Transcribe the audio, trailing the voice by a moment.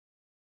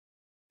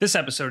This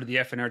episode of the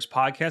F Nerds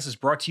podcast is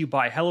brought to you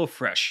by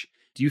HelloFresh.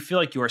 Do you feel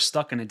like you are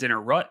stuck in a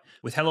dinner rut?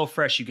 With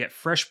HelloFresh, you get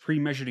fresh,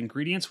 pre-measured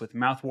ingredients with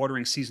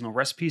mouth-watering seasonal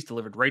recipes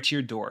delivered right to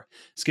your door.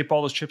 Skip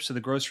all those trips to the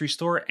grocery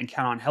store and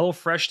count on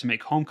HelloFresh to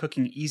make home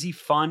cooking easy,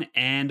 fun,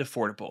 and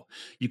affordable.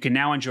 You can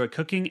now enjoy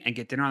cooking and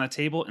get dinner on the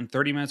table in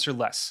 30 minutes or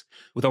less.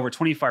 With over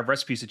 25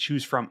 recipes to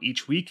choose from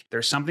each week,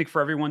 there's something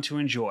for everyone to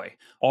enjoy.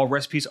 All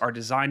recipes are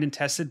designed and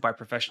tested by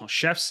professional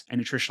chefs and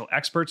nutritional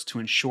experts to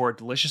ensure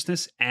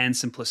deliciousness and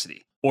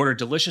simplicity. Order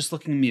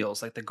delicious-looking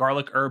meals like the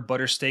garlic herb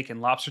butter steak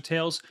and lobster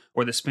tails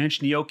or the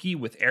spinach gnocchi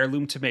with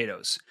heirloom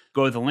tomatoes.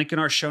 Go to the link in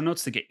our show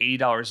notes to get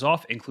 $80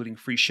 off, including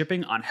free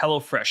shipping on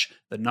HelloFresh,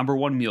 the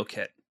 #1 meal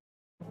kit.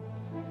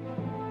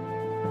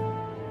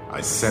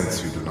 I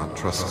sense you do not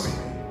trust me.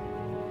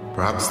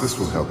 Perhaps this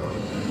will help.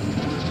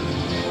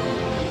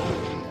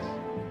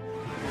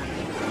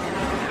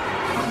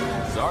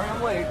 Sorry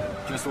I'm late.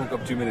 Just woke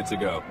up 2 minutes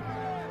ago.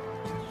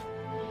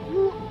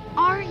 Who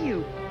are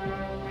you?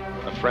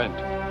 A friend.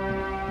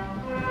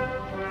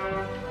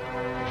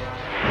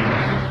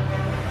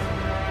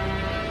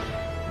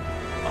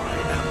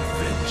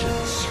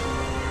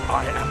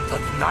 I am the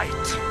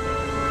Knight.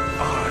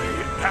 I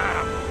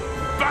am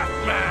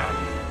Batman.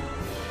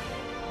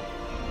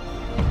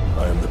 I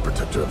am the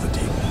protector of the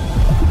deep.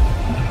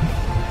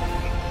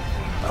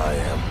 I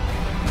am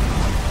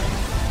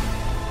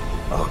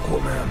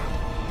Aquaman.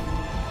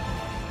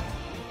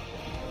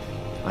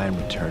 I am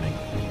returning.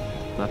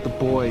 Not the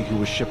boy who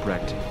was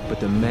shipwrecked, but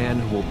the man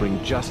who will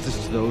bring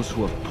justice to those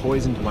who have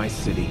poisoned my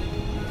city.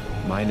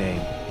 My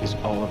name is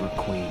Oliver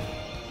Queen.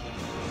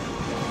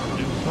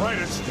 In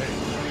brightest day,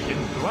 in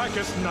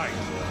blackest night,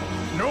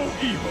 no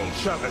evil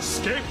shall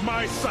escape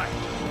my sight.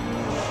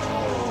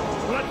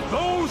 Let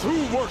those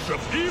who worship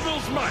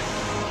evil's might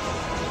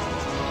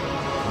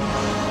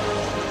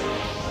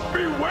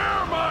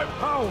beware my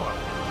power,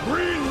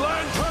 Green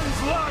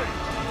Lantern's light.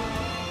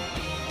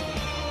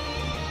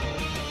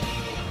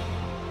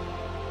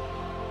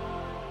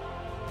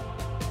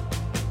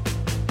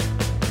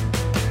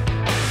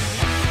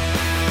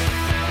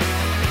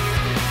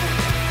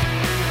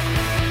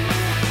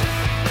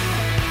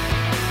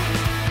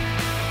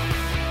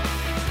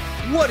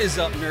 What is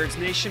up, Nerds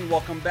Nation?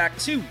 Welcome back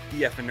to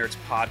the F Nerds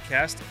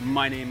podcast.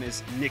 My name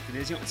is Nick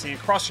Denizio, and sitting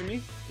across from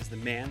me is the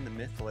man, the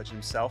myth, the legend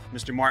himself,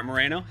 Mr. Martin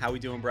Moreno. How we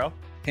doing, bro?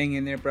 Hang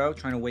in there, bro.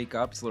 Trying to wake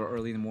up. It's a little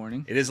early in the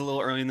morning. It is a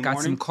little early in the Got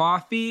morning. some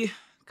coffee.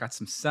 Got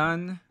some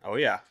sun. Oh,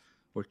 yeah.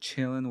 We're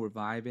chilling. We're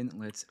vibing.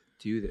 Let's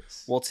do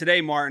this. Well,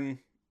 today, Martin,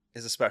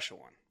 is a special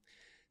one.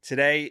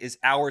 Today is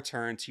our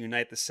turn to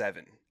unite the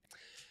Seven.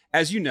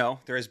 As you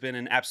know, there has been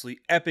an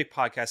absolutely epic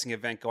podcasting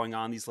event going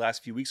on these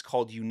last few weeks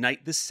called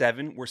Unite the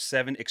Seven, where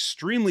 7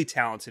 extremely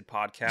talented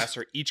podcasts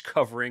are each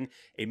covering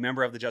a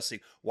member of the Justice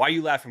League. Why are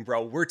you laughing,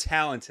 bro? We're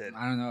talented.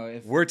 I don't know.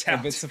 If We're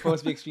talented. If it's supposed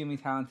to be extremely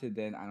talented,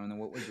 then I don't know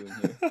what we're doing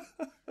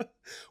here.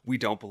 We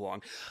don't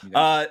belong.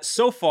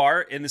 So far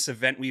in this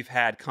event, we've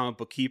had Comic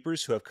Book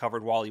Keepers, who have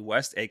covered Wally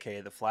West,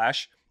 a.k.a. The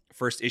Flash,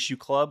 First Issue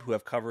Club, who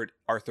have covered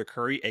Arthur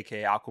Curry,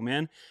 a.k.a.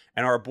 Aquaman,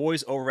 and our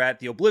boys over at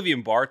the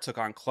Oblivion Bar took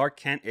on Clark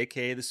Kent,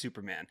 a.k.a. the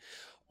Superman.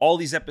 All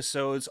these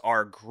episodes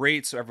are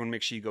great, so everyone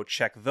make sure you go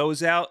check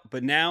those out.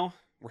 But now,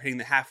 we're hitting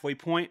the halfway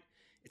point.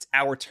 It's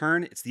our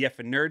turn. It's the F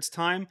Nerds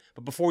time.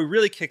 But before we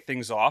really kick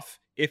things off,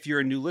 if you're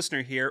a new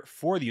listener here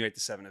for the Unite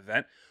the Seven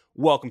event,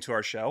 welcome to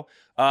our show.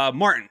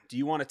 Martin, do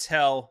you want to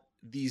tell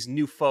these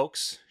new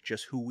folks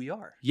just who we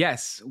are?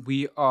 Yes,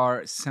 we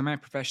are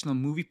semi-professional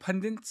movie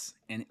pundits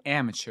and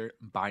amateur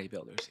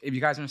bodybuilders. If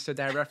you guys understood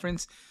that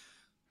reference,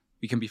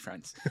 we can be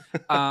friends.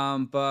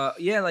 But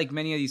yeah, like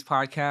many of these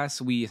podcasts,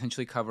 we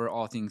essentially cover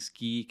all things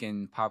geek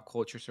and pop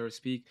culture, so to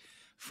speak,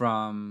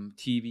 from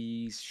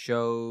TVs,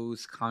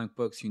 shows, comic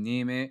books, you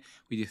name it.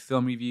 We do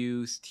film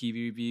reviews,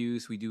 TV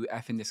reviews. We do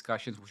effing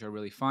discussions, which are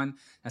really fun.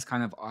 That's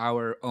kind of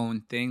our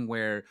own thing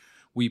where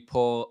we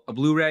pull a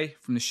Blu-ray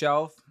from the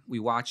shelf, we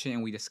watch it,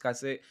 and we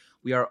discuss it.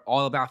 We are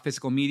all about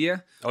physical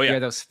media. Oh, yeah. We are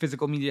those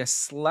physical media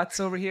sluts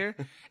over here.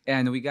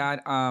 And we got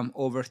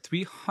over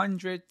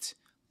 300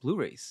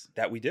 Blu-rays.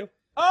 That we do.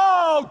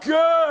 Oh,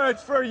 good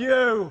for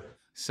you.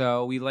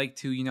 So we like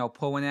to,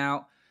 pull one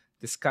out,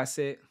 discuss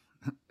it.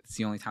 It's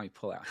the only time we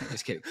pull out.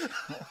 Just kidding.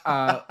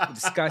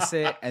 Discuss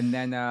it, and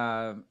then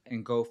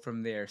and go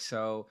from there.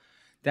 So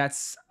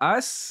that's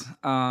us,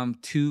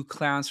 2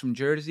 clowns from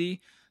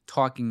Jersey,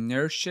 talking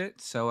nerd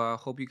shit. So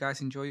hope you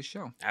guys enjoy the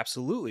show.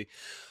 Absolutely.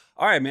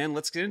 All right, man,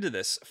 let's get into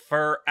this.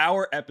 For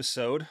our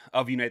episode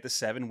of Unite the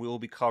Seven, we will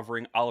be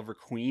covering Oliver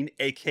Queen,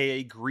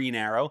 a.k.a. Green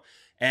Arrow.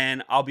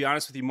 And I'll be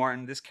honest with you,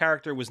 Martin, this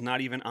character was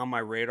not even on my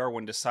radar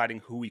when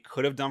deciding who we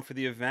could have done for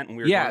the event when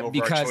we were going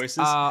over our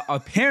choices.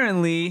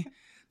 Apparently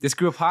this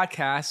group of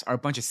podcasts are a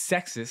bunch of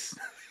sexists.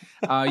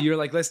 You're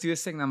like, let's do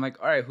this thing. And I'm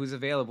like, all right, who's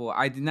available?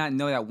 I did not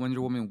know that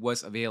Wonder Woman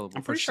was available.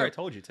 I'm pretty sure I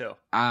told you, too.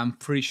 I'm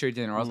pretty sure it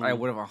didn't, or else I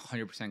would have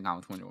 100% gone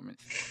with Wonder Woman.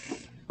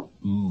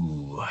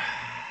 Ooh,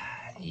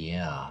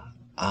 yeah.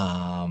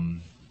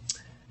 I'm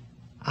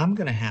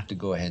going to have to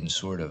go ahead and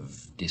sort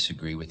of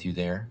disagree with you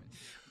there.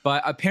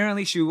 But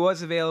apparently she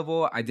was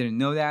available. I didn't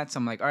know that. So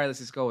I'm like, all right, let's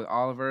just go with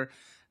Oliver.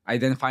 I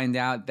then find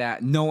out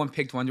that no one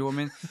picked Wonder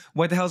Woman.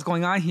 What the hell's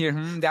going on here?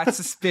 That's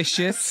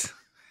suspicious.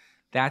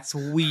 That's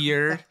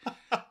weird.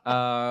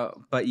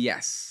 But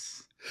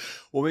yes.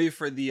 Well, maybe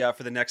for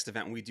the next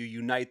event, when we do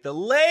Unite the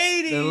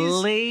Ladies.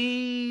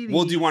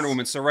 We'll do Wonder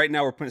Woman. So right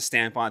now we're putting a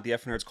stamp on it. The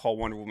F Nerds call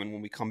Wonder Woman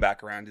when we come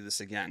back around to this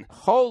again.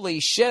 Holy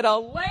shit, a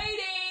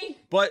lady!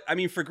 But, I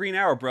mean, for Green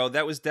Arrow, bro,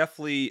 that was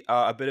definitely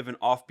a bit of an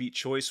offbeat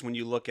choice when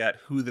you look at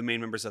who the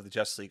main members of the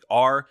Justice League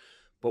are.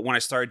 But when I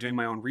started doing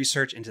my own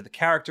research into the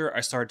character,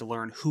 I started to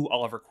learn who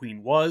Oliver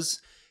Queen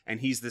was. And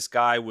he's this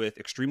guy with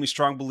extremely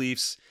strong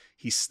beliefs.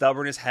 He's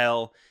stubborn as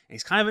hell, and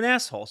he's kind of an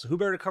asshole. So who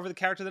better to cover the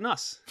character than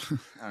us?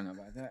 I don't know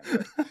about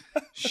that.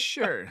 But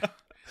sure.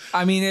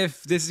 I mean,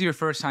 if this is your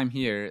first time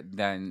here,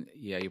 then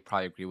yeah, you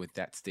probably agree with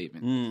that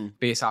statement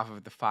based off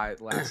of the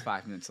last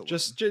 5 minutes.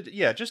 Just a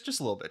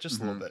little bit, a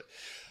little bit.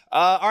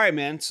 All right,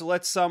 man. So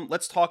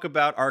let's talk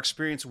about our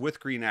experience with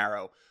Green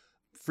Arrow.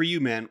 For you,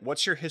 man,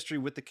 what's your history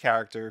with the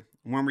character?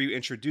 When were you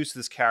introduced to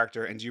this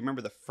character? And do you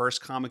remember the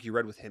first comic you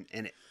read with him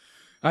in it?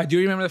 I do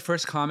remember the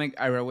first comic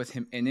I read with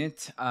him in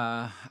it.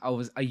 I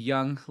was a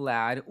young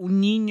lad,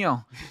 un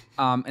niño,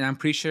 and I'm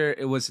pretty sure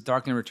it was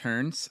Dark Knight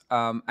Returns.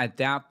 At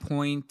that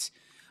point,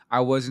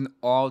 I wasn't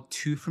all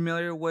too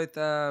familiar with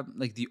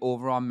like the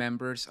overall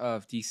members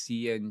of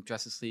DC and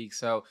Justice League.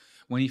 So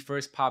when he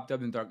first popped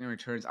up in Dark Knight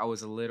Returns, I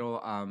was a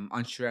little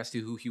unsure as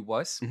to who he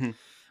was. Mm-hmm.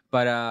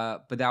 But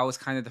that was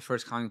kind of the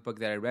first comic book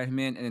that I read him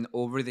in, and then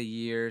over the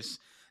years,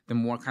 the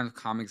more kind of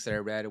comics that I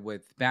read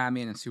with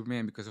Batman and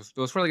Superman, because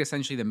those were like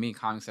essentially the main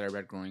comics that I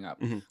read growing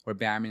up, were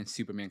Batman and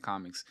Superman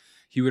comics.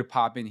 He would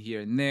pop in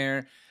here and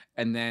there.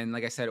 And then,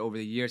 like I said, over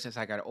the years, as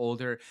I got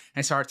older,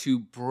 I started to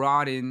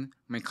broaden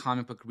my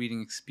comic book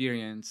reading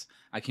experience.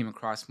 I came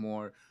across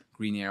more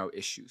Green Arrow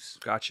issues.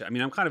 Gotcha. I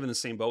mean, I'm kind of in the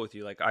same boat with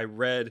you. Like, I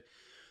read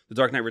The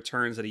Dark Knight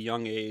Returns at a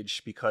young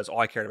age because all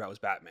I cared about was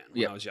Batman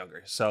when I was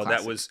younger. So Classic.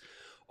 That was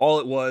all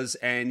it was.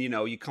 And, you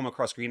know, you come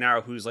across Green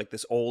Arrow, who's like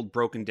this old,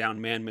 broken down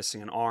man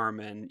missing an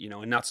arm. And, you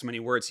know, in not so many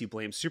words, he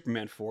blames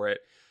Superman for it.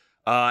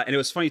 And it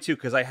was funny, too,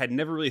 because I had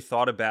never really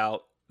thought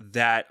about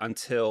that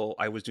until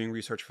I was doing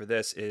research for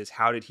this, is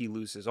how did he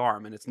lose his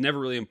arm? And it's never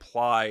really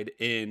implied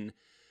in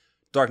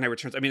Dark Knight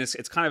Returns. I mean,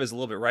 it's kind of is a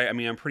little bit, right? I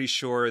mean, I'm pretty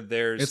sure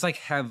it's like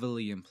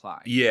heavily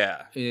implied.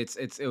 Yeah. It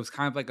was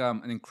kind of like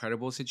an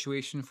Incredible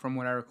situation from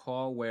what I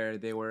recall, where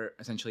they were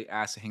essentially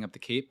asked to hang up the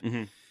cape.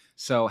 Mm-hmm.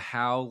 So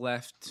Hal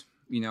left,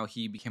 you know,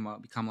 he become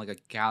like a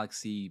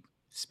galaxy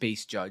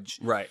space judge.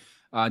 Right.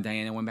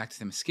 Diana went back to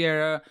the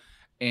mascara.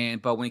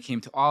 But when it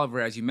came to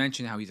Oliver, as you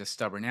mentioned, how he's a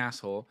stubborn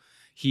asshole,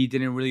 he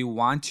didn't really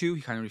want to.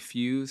 He kind of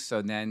refused.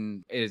 So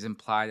then it is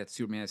implied that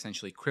Superman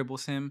essentially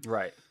cribbles him.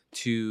 Right.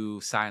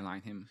 To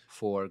sideline him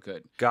for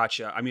good.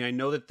 Gotcha. I mean, I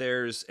know that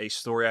there's a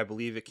story, I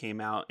believe it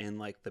came out in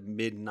like the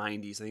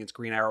mid-90s. I think it's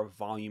Green Arrow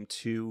Volume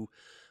 2.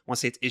 I want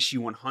to say it's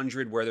issue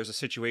 100, where there's a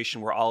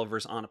situation where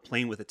Oliver's on a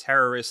plane with a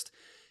terrorist,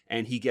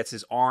 and he gets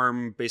his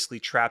arm basically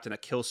trapped in a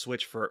kill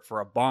switch for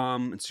a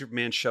bomb, and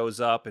Superman shows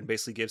up and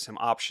basically gives him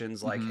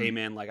options like, hey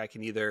man, like I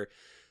can either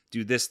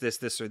do this,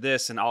 or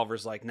this, and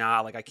Oliver's like,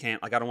 nah, like I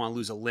can't, like I don't want to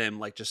lose a limb,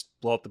 like just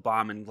blow up the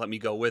bomb and let me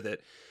go with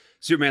it.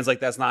 Superman's like,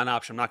 that's not an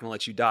option, I'm not going to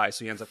let you die.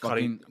 So he ends up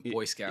cutting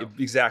Boy Scout.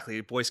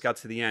 Exactly, Boy Scout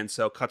to the end.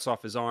 So cuts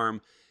off his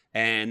arm,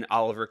 and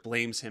Oliver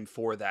blames him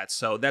for that.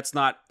 So that's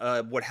not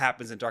what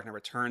happens in Dark Knight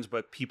Returns,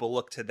 but people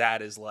look to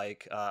that as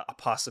like a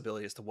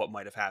possibility as to what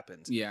might have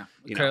happened. Yeah,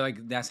 kind of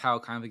like that's how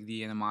kind of like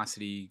the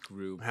animosity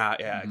grew.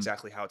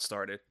 Exactly how it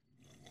started.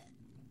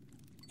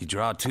 You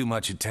draw too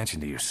much attention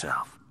to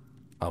yourself.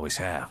 Always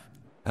have.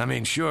 I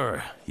mean,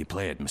 sure, you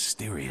play it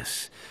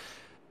mysterious,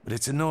 but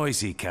it's a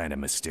noisy kind of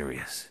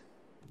mysterious.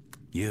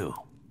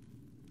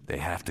 They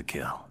have to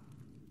kill.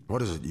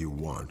 What is it you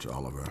want,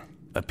 Oliver?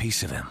 A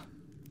piece of him.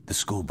 The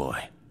schoolboy.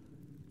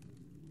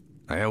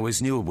 I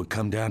always knew it would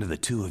come down to the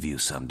two of you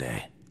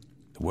someday.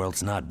 The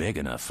world's not big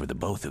enough for the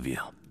both of you.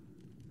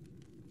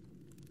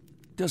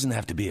 Doesn't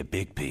have to be a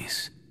big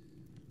piece.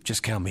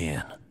 Just count me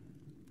in.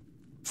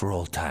 For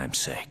old time's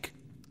sake.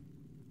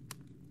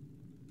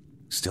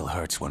 Still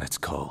hurts when it's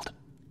cold.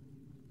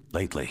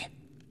 Lately,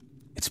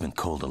 it's been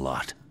cold a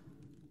lot.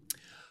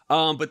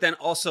 But then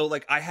also,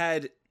 like, I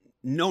had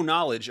no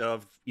knowledge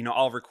of, you know,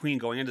 Oliver Queen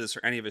going into this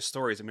or any of his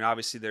stories. I mean,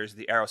 obviously there's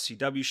the Arrow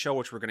CW show,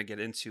 which we're going to get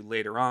into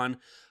later on.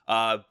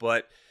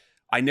 But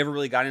I never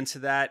really got into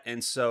that.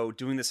 And so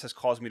doing this has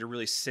caused me to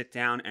really sit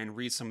down and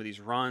read some of these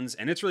runs.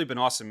 And it's really been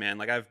awesome, man.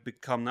 Like, I've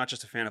become not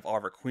just a fan of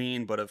Oliver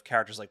Queen, but of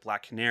characters like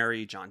Black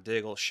Canary, John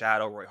Diggle,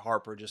 Shadow, Roy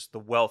Harper, just the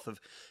wealth of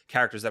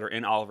characters that are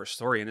in Oliver's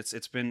story. And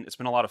it's been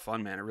a lot of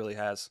fun, man. It really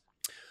has.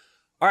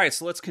 All right,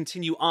 so let's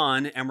continue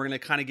on, and we're going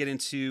to kind of get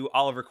into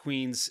Oliver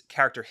Queen's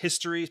character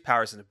history,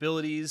 powers and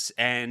abilities,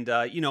 and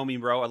you know me,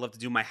 bro. I love to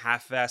do my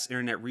half-ass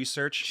internet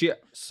research. Yeah.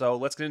 So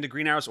let's get into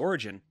Green Arrow's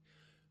origin.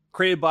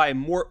 Created by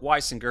Mort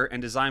Weisinger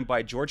and designed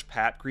by George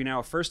Pat, Green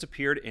Arrow first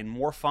appeared in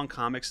More Fun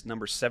Comics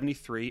number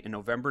 73 in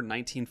November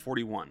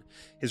 1941.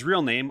 His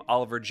real name,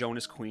 Oliver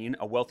Jonas Queen,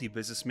 a wealthy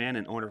businessman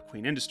and owner of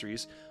Queen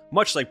Industries,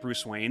 much like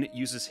Bruce Wayne,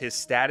 uses his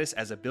status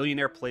as a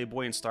billionaire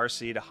playboy in Star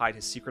City to hide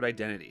his secret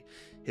identity.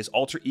 His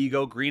alter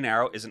ego, Green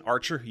Arrow, is an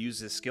archer who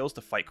uses his skills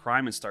to fight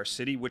crime in Star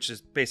City, which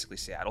is basically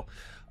Seattle,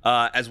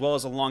 as well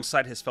as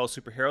alongside his fellow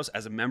superheroes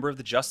as a member of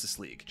the Justice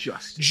League.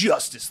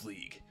 Justice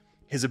League.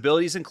 His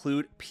abilities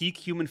include peak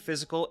human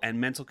physical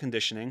and mental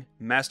conditioning,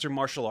 master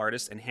martial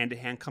artist and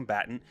hand-to-hand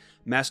combatant,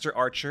 master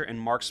archer and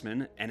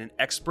marksman, and an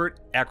expert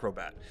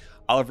acrobat.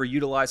 Oliver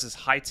utilizes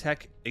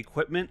high-tech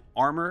equipment,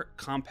 armor,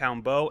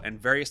 compound bow, and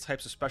various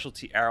types of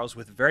specialty arrows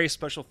with various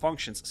special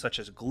functions such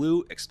as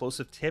glue,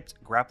 explosive-tipped,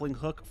 grappling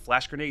hook,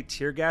 flash grenade,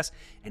 tear gas,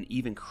 and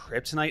even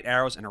kryptonite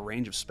arrows in a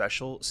range of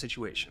special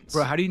situations.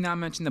 Bro, how do you not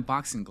mention the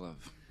boxing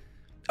glove?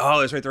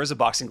 Oh, that's right. There is a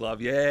boxing glove.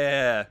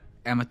 Yeah.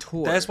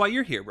 Amateur. That's why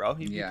you're here, bro.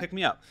 You pick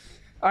me up.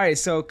 All right,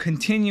 so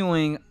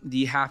continuing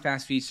the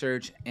half-assed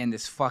research and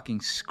this fucking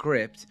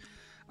script,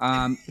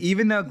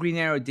 even though Green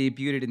Arrow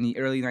debuted in the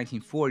early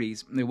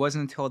 1940s, it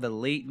wasn't until the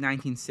late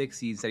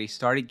 1960s that he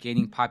started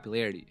gaining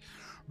popularity.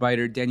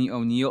 Writer Denny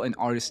O'Neil and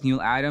artist Neil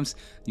Adams,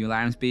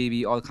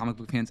 baby, all the comic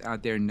book fans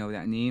out there know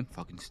that name,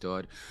 fucking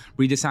stud,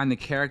 redesigned the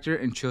character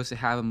and chose to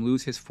have him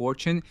lose his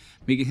fortune,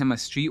 making him a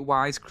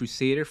streetwise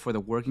crusader for the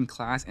working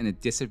class and a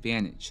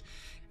disadvantage.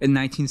 In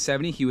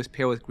 1970, he was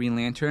paired with Green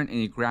Lantern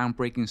in a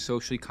groundbreaking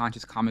socially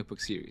conscious comic book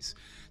series.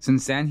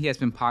 Since then, he has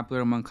been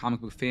popular among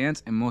comic book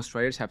fans, and most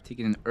writers have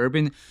taken an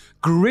urban,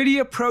 gritty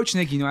approach,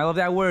 Nick, you know I love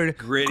that word,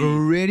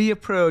 gritty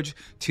approach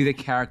to the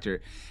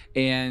character.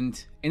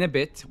 And in a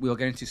bit, we'll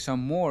get into some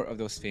more of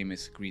those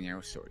famous Green Arrow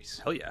stories.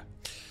 Hell yeah.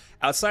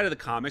 Outside of the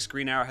comics,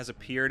 Green Arrow has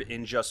appeared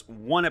in just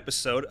one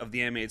episode of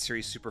the animated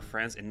series Super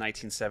Friends in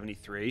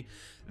 1973.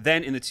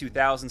 Then in the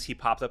 2000s, he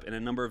popped up in a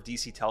number of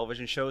DC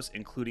television shows,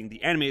 including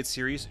the animated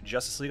series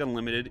Justice League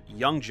Unlimited,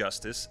 Young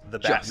Justice, The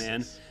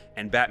Batman,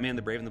 and Batman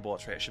the Brave and the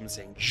Bold. I should have been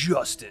saying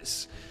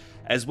Justice,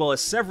 as well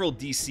as several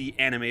DC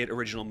animated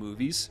original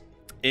movies.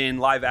 In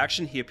live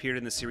action, he appeared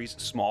in the series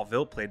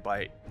Smallville, played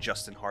by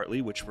Justin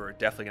Hartley, which we're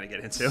definitely going to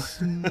get into.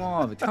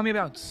 Smallville. Tell me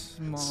about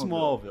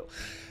Smallville.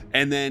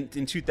 And then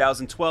in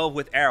 2012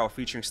 with Arrow,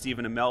 featuring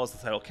Stephen Amell as the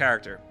title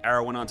character.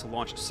 Arrow went on to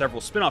launch several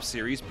spin-off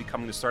series,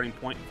 becoming the starting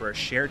point for a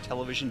shared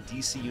television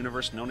DC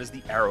universe known as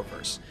the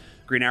Arrowverse.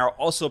 Green Arrow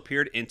also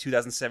appeared in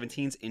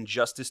 2017's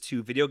Injustice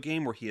 2 video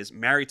game, where he is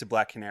married to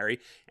Black Canary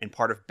and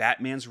part of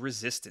Batman's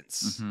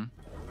Resistance.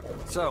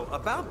 So,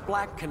 about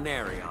Black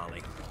Canary,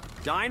 Ollie.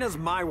 Dinah's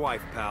my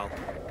wife, pal.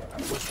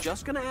 Was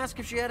just gonna ask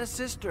if she had a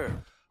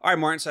sister. All right,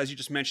 Martin, so as you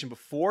just mentioned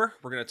before,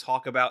 we're going to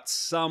talk about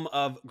some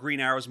of Green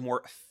Arrow's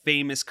more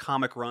famous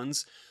comic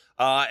runs.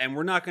 And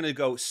we're not going to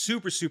go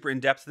super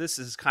in-depth to this.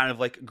 This is kind of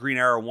like Green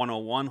Arrow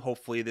 101.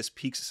 Hopefully this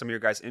piques some of your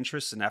guys'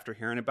 interests, and after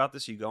hearing about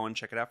this, you go and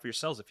check it out for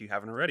yourselves if you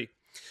haven't already.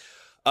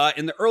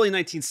 In the early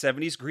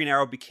 1970s, Green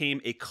Arrow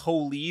became a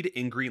co-lead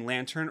in Green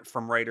Lantern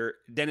from writer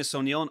Dennis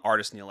O'Neil and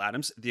artist Neil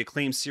Adams. The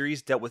acclaimed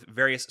series dealt with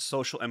various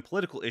social and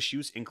political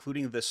issues,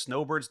 including the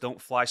Snowbirds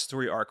Don't Fly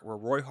story arc, where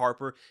Roy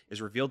Harper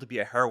is revealed to be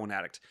a heroin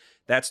addict.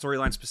 That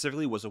storyline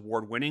specifically was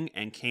award-winning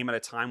and came at a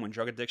time when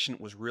drug addiction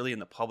was really in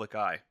the public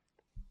eye.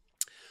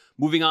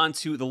 Moving on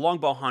to The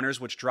Longbow Hunters,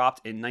 which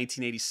dropped in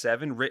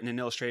 1987, written and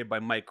illustrated by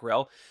Mike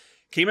Grell.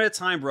 Came at a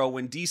time, bro,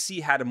 when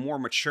DC had a more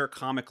mature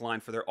comic line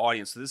for their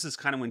audience. So this is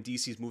kind of when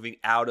DC's moving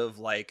out of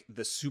like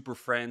the Super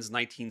Friends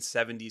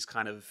 1970s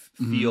kind of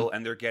feel,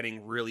 and they're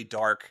getting really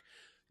dark.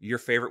 Your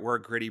favorite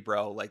word, gritty,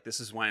 bro. Like this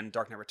is when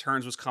Dark Knight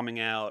Returns was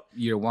coming out.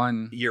 Year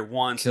one.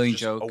 Killing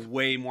Joke. A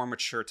way more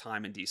mature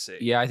time in DC.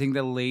 Yeah, I think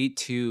the mid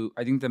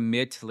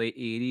to late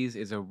 80s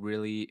is a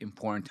really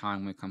important time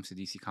when it comes to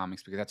DC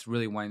Comics, because that's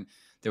really when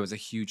there was a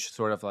huge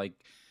sort of like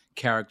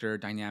character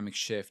dynamic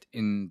shift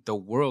in the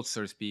world,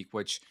 so to speak,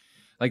 which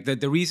like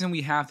the reason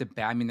we have the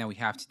Batman that we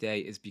have today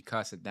is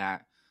because of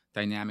that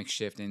dynamic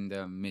shift in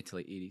the mid to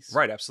late 80s.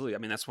 Right, absolutely. I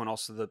mean, that's when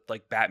also the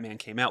like Batman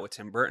came out with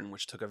Tim Burton,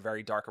 which took a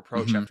very dark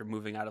approach after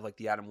moving out of like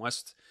the Adam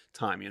West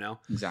time, you know?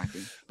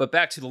 Exactly. But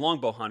back to The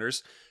Longbow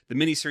Hunters, the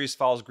miniseries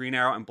follows Green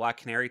Arrow and Black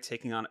Canary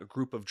taking on a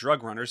group of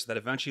drug runners that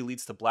eventually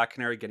leads to Black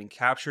Canary getting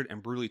captured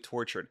and brutally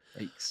tortured.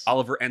 Yikes.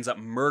 Oliver ends up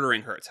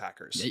murdering her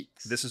attackers.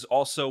 Yikes. This is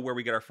also where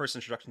we get our first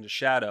introduction to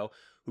Shadow,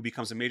 who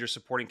becomes a major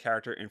supporting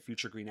character in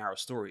future Green Arrow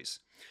stories.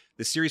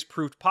 The series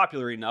proved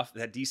popular enough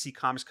that DC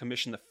Comics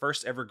commissioned the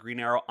first ever Green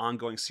Arrow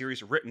ongoing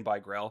series written by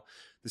Grell.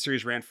 The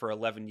series ran for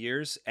 11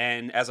 years,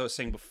 and as I was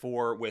saying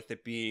before, with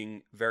it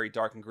being very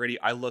dark and gritty,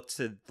 I looked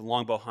to The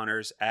Longbow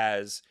Hunters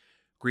as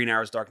Green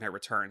Arrow's Dark Knight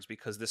Returns,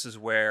 because this is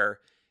where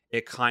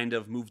it kind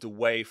of moved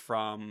away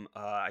from,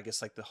 I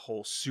guess, like the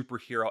whole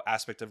superhero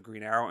aspect of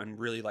Green Arrow and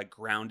really like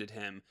grounded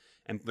him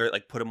and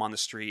like put him on the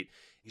street.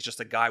 He's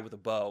just a guy with a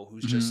bow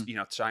who's just, you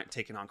know,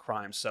 taking on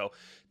crime. So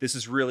this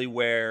is really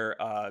where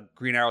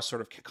Green Arrow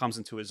sort of comes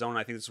into his own.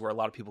 I think this is where a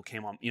lot of people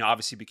came on, you know,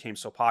 obviously became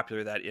so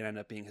popular that it ended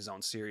up being his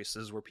own series.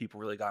 This is where people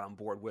really got on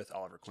board with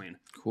Oliver Queen.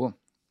 Cool.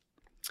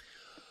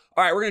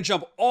 All right, we're going to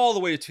jump all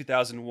the way to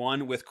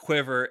 2001 with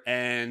Quiver,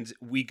 and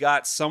we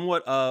got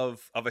somewhat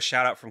of a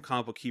shout out from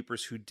Comic Book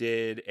Keepers, who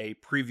did a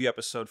preview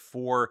episode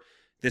for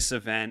this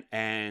event,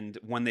 and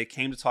when they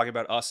came to talk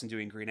about us and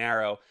doing Green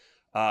Arrow,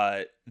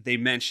 they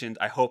mentioned,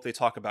 I hope they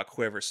talk about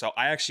Quiver. So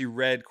I actually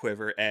read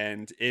Quiver,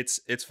 and it's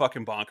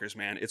fucking bonkers,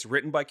 man. It's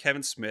written by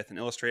Kevin Smith and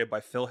illustrated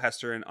by Phil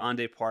Hester and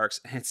Ande Parks,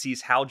 and it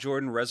sees Hal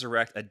Jordan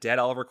resurrect a dead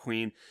Oliver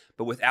Queen,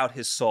 but without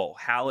his soul.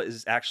 Hal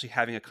is actually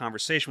having a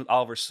conversation with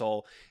Oliver's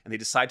soul, and they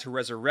decide to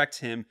resurrect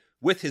him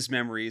with his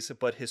memories,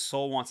 but his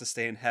soul wants to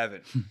stay in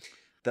heaven.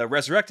 The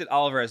resurrected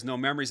Oliver has no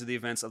memories of the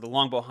events of the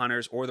Longbow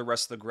Hunters or the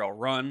rest of the Grell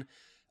Run.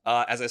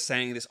 As I was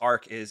saying, this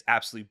arc is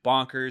absolutely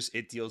bonkers.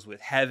 It deals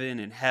with heaven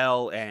and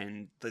hell,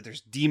 and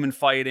there's demon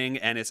fighting,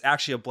 and it's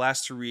actually a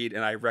blast to read,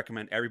 and I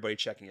recommend everybody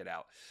checking it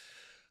out.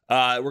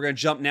 We're going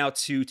to jump now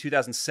to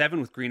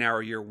 2007 with Green Arrow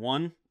Year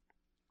One,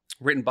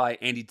 written by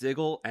Andy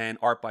Diggle and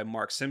art by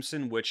Mark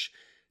Simpson, which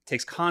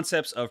takes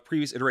concepts of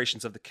previous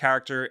iterations of the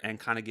character and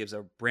kind of gives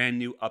a brand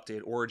new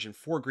updated origin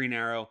for Green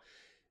Arrow.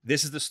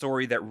 This is the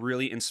story that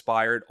really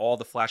inspired all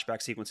the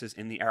flashback sequences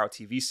in the Arrow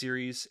TV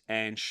series,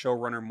 and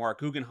showrunner Mark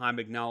Guggenheim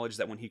acknowledged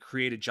that when he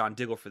created John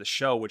Diggle for the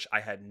show, which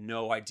I had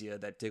no idea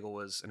that Diggle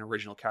was an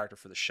original character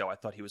for the show. I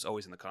thought he was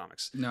always in the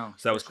comics. No.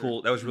 So that was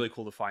cool. That was really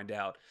cool to find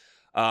out.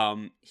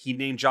 He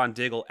named John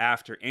Diggle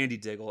after Andy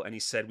Diggle, and he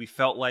said, "We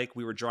felt like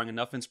we were drawing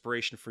enough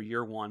inspiration for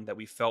Year One that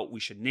we felt we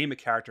should name a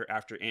character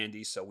after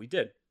Andy, so we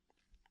did."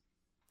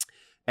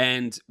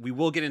 And we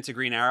will get into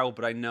Green Arrow,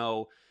 but I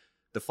know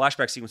the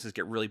flashback sequences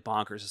get really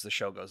bonkers as the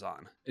show goes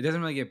on. It doesn't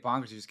really get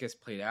bonkers; it just gets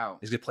played out.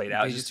 It gets played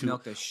out. They It's just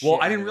milk the shit.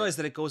 Well, I didn't out of realize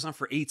that it goes on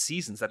for 8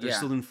 seasons. That they're Yeah.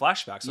 still doing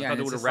flashbacks. So I thought they and would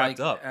it's have just wrapped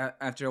like, up.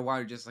 After a while,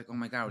 you're just like, "Oh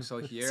my god, we're still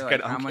here! It's Like,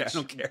 like, I how don't care- I much?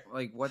 don't care.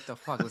 Like, what the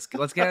fuck? Let's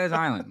get out of this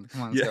island.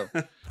 Come on, let's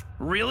go."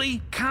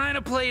 Really? Kind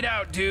of played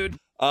out, dude.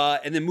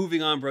 And then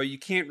moving on, bro, you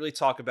can't really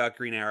talk about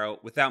Green Arrow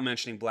without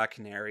mentioning Black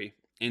Canary.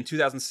 In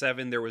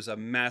 2007, there was a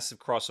massive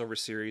crossover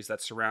series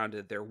that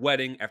surrounded their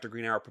wedding after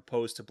Green Arrow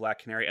proposed to Black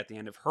Canary at the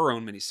end of her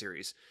own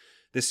miniseries.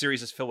 This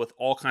series is filled with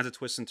all kinds of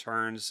twists and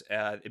turns.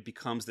 It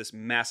becomes this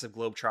massive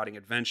globe-trotting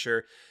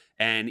adventure.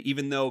 And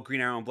even though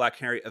Green Arrow and Black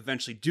Canary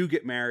eventually do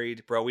get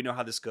married, bro, we know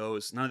how this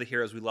goes. None of the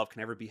heroes we love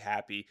can ever be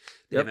happy.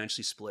 They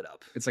eventually split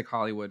up. It's like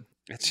Hollywood.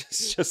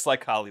 It's just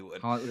like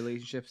Hollywood.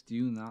 Relationships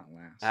do not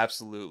last.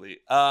 Absolutely.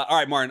 All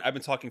right, Martin, I've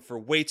been talking for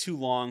way too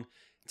long.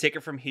 Take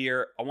it from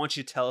here. I want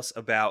you to tell us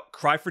about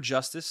Cry for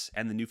Justice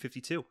and the New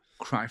 52.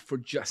 Cry for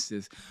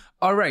Justice.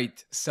 All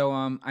right. So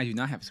I do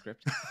not have a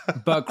script,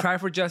 but Cry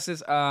for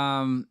Justice,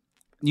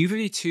 New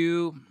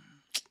 52.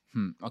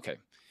 Okay.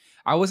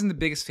 I wasn't the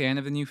biggest fan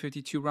of the New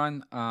 52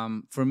 run.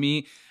 For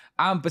me,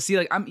 but see,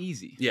 like, I'm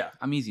easy. Yeah.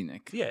 I'm easy,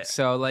 Nick. Yeah.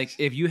 So like,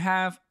 if you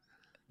have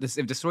this,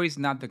 if the story is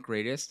not the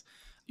greatest,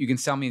 you can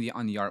sell me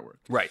on the artwork.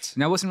 Right.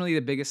 And I wasn't really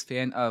the biggest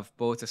fan of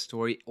both the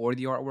story or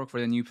the artwork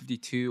for the New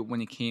 52 when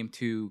it came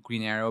to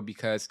Green Arrow,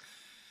 because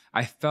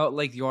I felt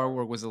like the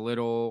artwork was a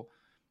little...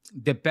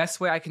 The best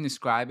way I can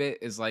describe it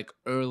is like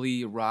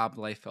early Rob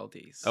Liefeld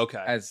days.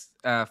 Okay. As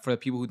for the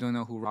people who don't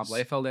know who Rob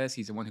Liefeld is,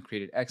 he's the one who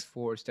created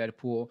X-Force,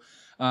 Deadpool.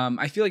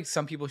 I feel like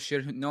some people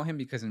should know him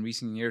because in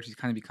recent years he's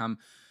kind of become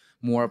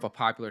more of a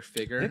popular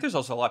figure. I think there's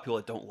also a lot of people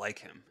that don't like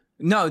him.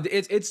 No,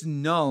 it's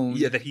known.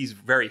 Yeah, that he's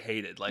very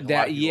hated. Like that, a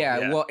lot of people,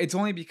 yeah, well, it's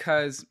only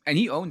because, and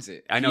he owns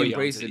it. I know he he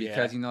embraces owns it,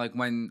 because yeah. you know, like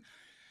when,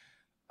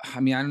 I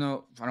mean, I don't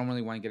know, I don't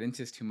really want to get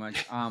into this too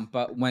much.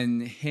 But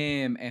when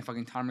him and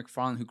fucking Todd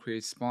McFarlane, who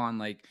created Spawn,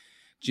 like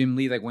Jim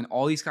Lee, like when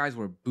all these guys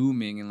were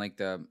booming in like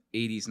the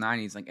 80s,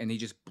 90s, like, and they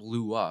just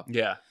blew up.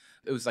 Yeah.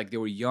 It was like they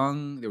were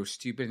young, they were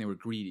stupid, and they were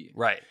greedy.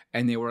 Right.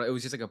 And it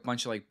was just like a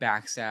bunch of like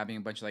backstabbing,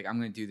 a bunch of like, I'm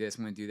going to do this,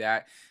 I'm going to do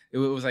that. It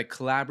was like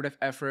collaborative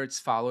efforts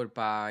followed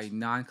by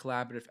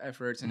non-collaborative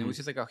efforts. And it was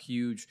just like a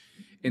huge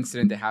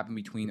incident that happened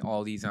between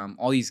all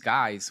these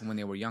guys when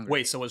they were younger.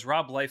 Wait, so was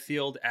Rob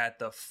Liefeld at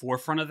the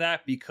forefront of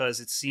that? Because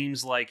it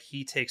seems like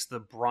he takes the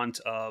brunt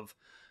of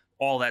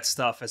all that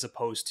stuff as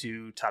opposed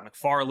to Todd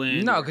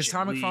McFarlane. No, because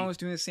Todd McFarlane was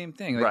doing the same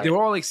thing. Like, Right. They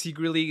were all like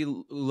secretly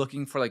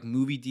looking for like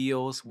movie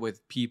deals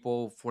with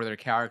people for their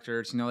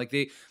characters. You know, like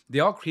they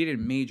all created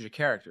major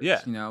characters. Yeah.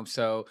 You know,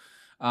 so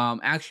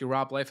actually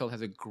Rob Liefeld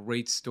has a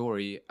great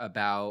story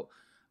about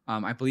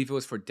I believe it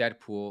was for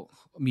Deadpool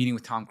meeting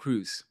with Tom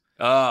Cruise.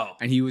 Oh.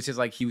 And he was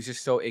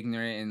just so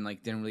ignorant and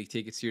like didn't really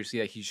take it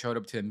seriously. Like he showed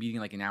up to a meeting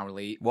like an hour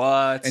late.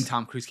 What? And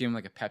Tom Cruise gave him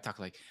like a pep talk,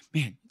 like,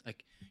 man,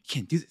 like you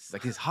can't do this.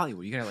 Like this is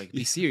Hollywood. You gotta like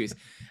be serious.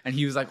 And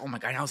he was like, oh my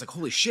god. And I was like,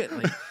 holy shit.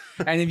 Like,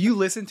 and if you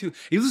listen to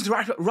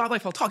Rob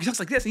Liefeld talk, he talks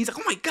like this, and he's like,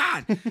 oh my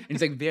god. And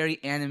he's like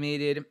very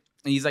animated. And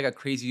he's like a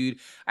crazy dude.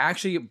 I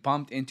actually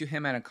bumped into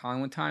him at a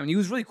con one time, and he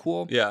was really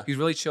cool. Yeah. He was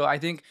really chill. I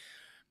think.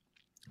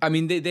 I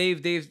mean,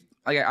 they've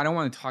like, I don't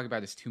want to talk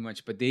about this too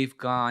much, but they've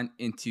gone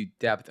into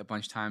depth a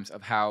bunch of times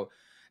of how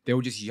they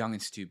were just young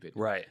and stupid.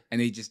 Right. And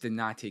they just did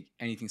not take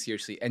anything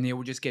seriously. And they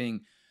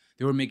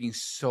were making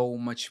so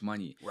much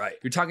money. Right.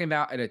 You're talking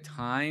about at a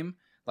time,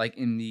 like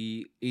in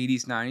the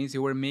 80s, 90s, they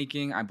were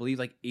making, I believe,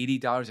 like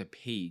 $80 a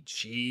page.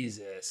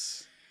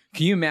 Jesus.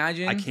 Can you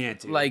imagine? I can't,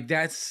 dude. Like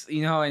that's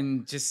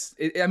and just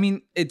I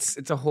mean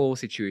it's a whole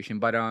situation,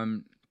 but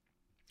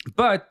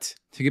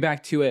to get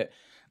back to it,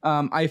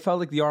 I felt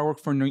like the artwork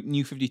for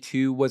New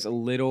 52 was a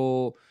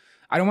little.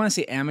 I don't want to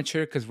say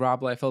amateur because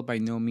Rob Liefeld by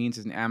no means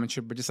is an amateur,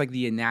 but just like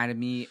the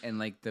anatomy and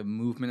like the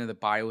movement of the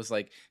body was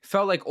like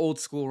felt like old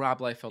school Rob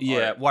Liefeld.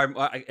 Yeah, art.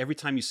 well, every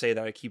time you say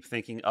that, I keep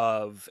thinking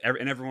of,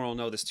 and everyone will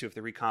know this too if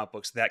they read comic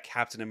books, that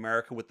Captain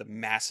America with the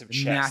massive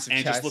chest, and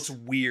it just looks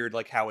weird,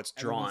 like how it's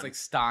drawn. It's like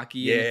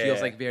stocky, and it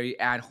feels like very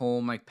at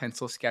home, like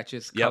pencil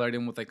sketches colored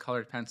in with like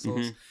colored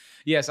pencils. Mm-hmm.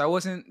 Yes, I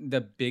wasn't the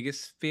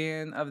biggest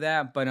fan of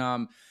that, but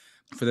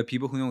for the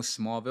people who know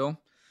Smallville.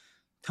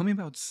 Tell me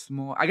about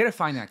I gotta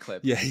find that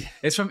clip. Yeah.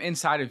 It's from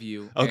Inside of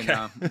You. Okay.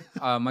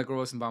 And Michael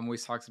Rosenbaum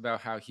always talks about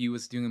how he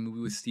was doing a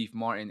movie with Steve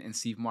Martin, and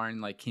Steve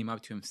Martin like came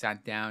up to him,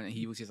 sat down, and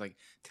he was just like,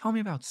 "Tell me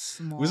about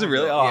Smallville." Was it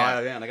really? Oh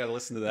yeah, man, I gotta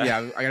listen to that.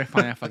 Yeah, I gotta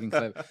find that fucking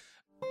clip.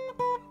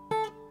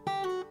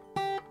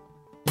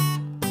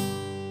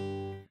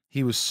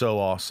 He was so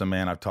awesome,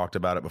 man. I've talked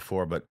about it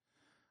before, but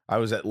I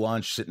was at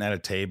lunch sitting at a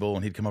table,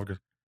 and he'd come over and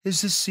go,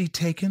 "Is this seat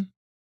taken?"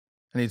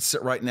 And he'd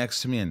sit right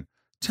next to me and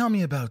tell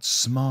me about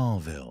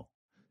Smallville.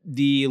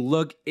 The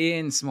look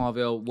in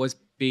Smallville was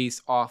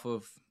based off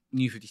of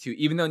New 52,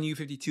 even though New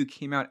 52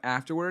 came out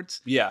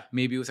afterwards. Yeah.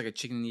 Maybe it was like a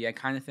chicken and the egg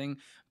kind of thing.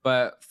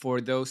 But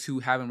for those who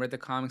haven't read the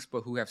comics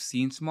but who have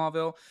seen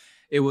Smallville,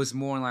 it was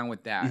more in line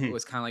with that. Mm-hmm. It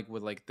was kind of like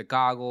with like the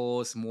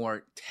goggles,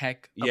 more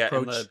tech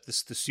approach. And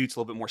the suit's a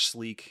little bit more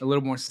sleek. A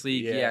little more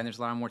sleek, Yeah. and there's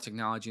a lot more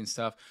technology and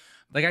stuff.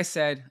 Like I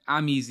said,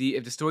 I'm easy.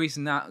 If the story's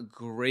not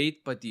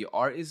great, but the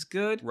art is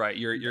good, Right,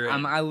 you're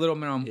I'm a little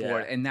bit on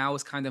board. Yeah. And now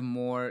it's kind of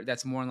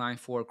that's more in line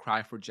for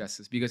Cry for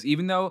Justice. Because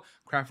even though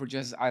Cry for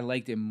Justice, I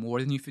liked it more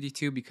than New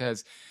 52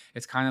 because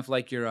it's kind of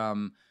like your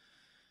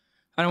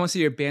I don't want to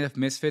say your band of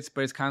misfits,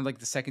 but it's kind of like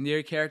the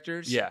secondary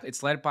characters. Yeah.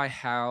 It's led by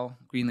Hal,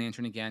 Green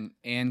Lantern again,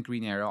 and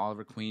Green Arrow,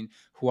 Oliver Queen,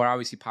 who are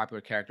obviously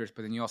popular characters.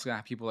 But then you also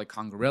have people like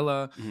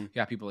Congarilla. Mm-hmm. You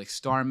have people like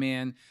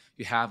Starman.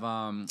 You have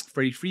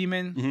Freddie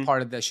Freeman,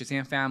 part of the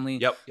Shazam family.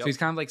 Yep. So he's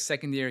kind of like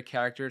secondary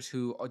characters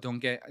who don't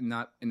get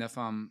not enough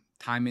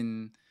time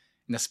in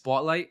the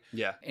spotlight.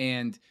 Yeah.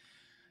 And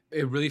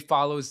it really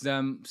follows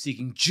them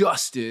seeking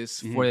justice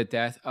for the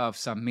death of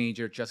some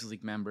major Justice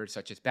League members,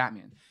 such as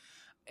Batman.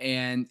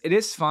 And it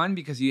is fun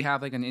because you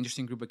have like an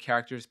interesting group of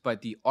characters,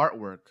 but the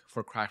artwork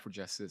for Cry for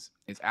Justice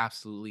is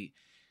absolutely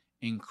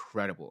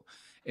incredible.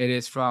 It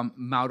is from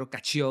Mauro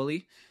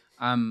Caccioli,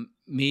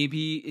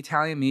 maybe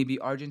Italian, maybe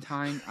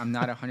Argentine. I'm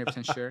not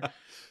 100% sure,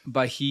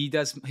 but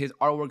his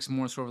artwork's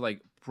more sort of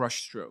like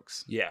brush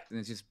strokes. Yeah. And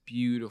it's just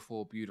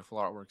beautiful, beautiful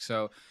artwork.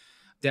 So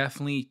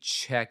definitely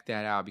check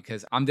that out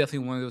because I'm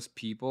definitely one of those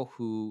people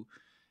who,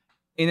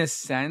 in a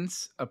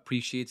sense,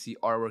 appreciates the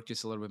artwork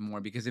just a little bit more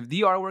because if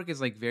the artwork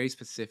is like very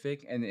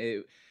specific and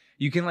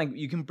you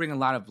can bring a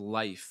lot of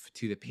life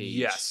to the page.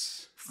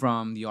 Yes.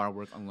 From the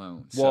artwork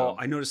alone. Well,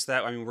 I noticed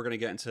that. I mean, we're gonna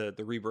get into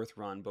the Rebirth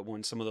run, but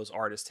when some of those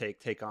artists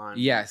take on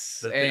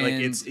yes, the thing, like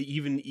it's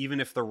even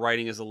if the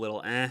writing is a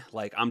little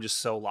like I'm just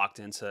so locked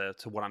into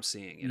what I'm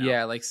seeing. You know?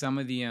 Yeah, like some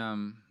of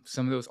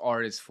those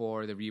artists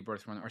for the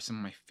Rebirth run are some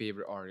of my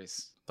favorite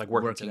artists. Like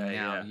working today,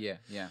 now.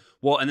 Yeah.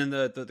 Well, and then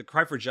the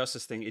Cry for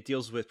Justice thing, it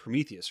deals with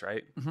Prometheus,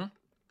 right? Mm-hmm.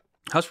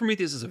 How's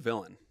Prometheus as a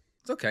villain?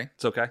 It's okay.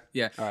 It's okay.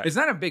 Yeah, right. It's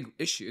not a big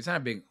issue. It's not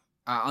a big.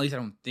 At least I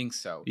don't think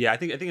so. Yeah, I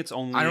think it's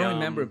only. I don't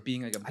remember it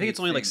being like a big I think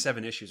it's only thing. like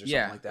 7 issues or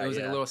something like that. It was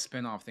like a little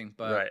spin-off thing,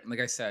 but right. like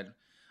I said,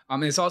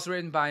 and it's also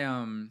written by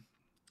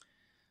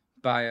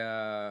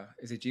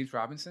is it James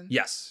Robinson?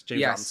 Yes,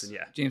 James Robinson.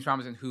 Yeah, James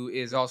Robinson, who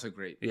is also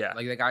great. Yeah,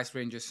 like that guy's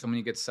written just so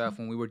many good stuff.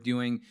 When we were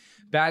doing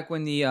back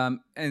when the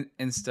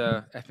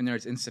Insta F and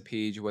Nerds Insta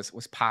page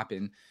was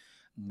popping,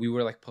 we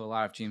were like put a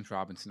lot of James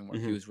Robinson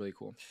work. He was really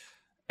cool.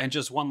 And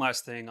just one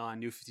last thing on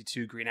New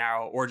 52 Green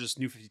Arrow, or just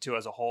New 52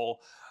 as a whole.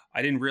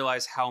 I didn't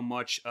realize how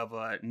much of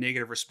a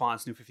negative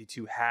response New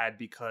 52 had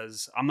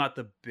because I'm not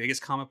the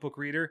biggest comic book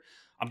reader.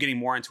 I'm getting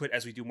more into it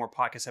as we do more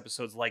podcast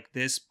episodes like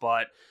this,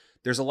 but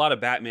there's a lot of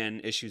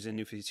Batman issues in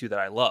New 52 that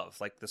I love.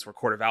 Like this where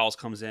Court of Owls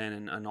comes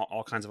in and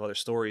all kinds of other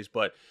stories.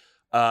 But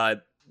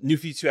New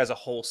 52 as a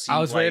whole seemed I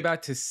was like right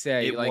about to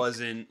say it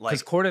wasn't like...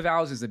 Because Court of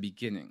Owls is the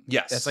beginning.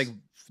 Yes. That's like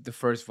the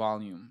first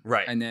volume.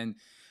 Right. And then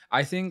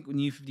I think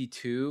New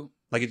 52...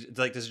 Like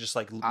this is just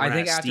like I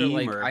think after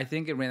steam, I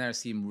think it ran out of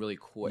steam really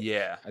quick.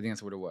 Yeah, I think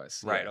that's what it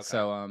was. Right. Yeah. Okay.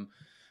 So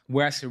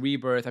whereas the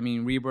Rebirth,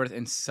 Rebirth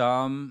in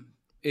some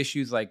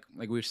issues like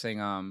we were saying,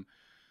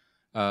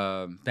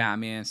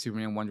 Batman,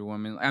 Superman, Wonder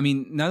Woman.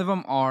 None of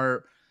them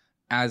are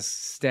as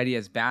steady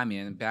as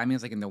Batman.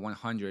 Batman's like in the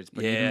 100s,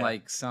 but even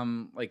like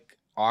some like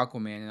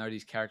Aquaman and all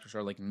these characters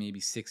are like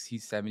maybe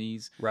 60s,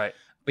 70s. Right.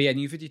 But yeah,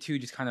 New 52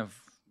 just kind of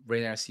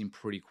ran out of steam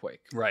pretty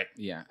quick. Right.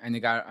 Yeah. And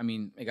it got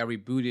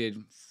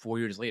rebooted 4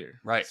 years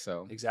later. Right.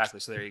 So exactly.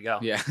 So there you go.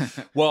 Yeah.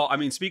 Well,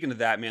 speaking of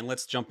that, man,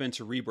 let's jump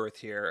into Rebirth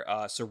here.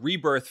 So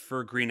Rebirth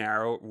for Green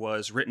Arrow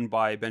was written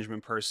by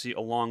Benjamin Percy,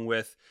 along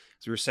with,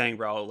 as we were saying,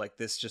 Raul, like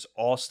this just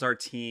all-star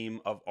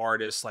team of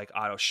artists like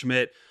Otto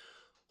Schmidt,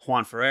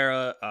 Juan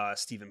Ferreira,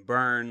 Stephen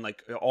Byrne,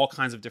 like all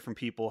kinds of different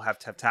people have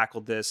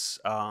tackled this.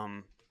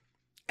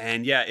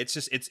 And yeah,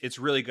 it's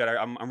really good.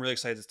 I'm really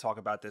excited to talk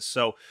about this.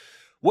 So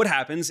what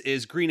happens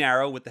is Green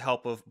Arrow, with the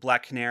help of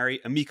Black Canary,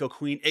 Emiko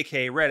Queen,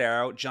 aka Red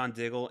Arrow, John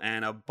Diggle,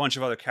 and a bunch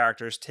of other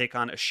characters, take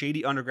on a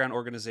shady underground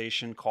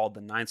organization called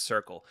the Ninth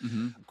Circle.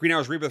 Mm-hmm. Green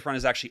Arrow's Rebirth run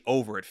is actually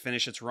over. It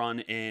finished its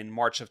run in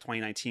March of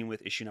 2019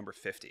 with issue number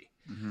 50.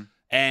 Mm-hmm.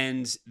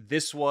 And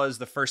this was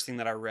the first thing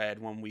that I read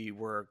when we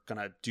were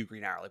gonna do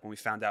Green Arrow. Like when we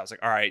found out, I was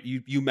like, all right,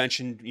 you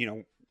mentioned,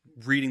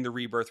 reading the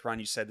Rebirth run,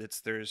 you said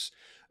there's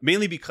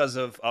mainly because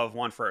of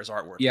Juan Ferreira's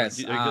artwork. Yes,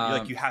 you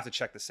have to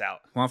check this out.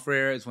 Juan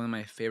Ferreira is one of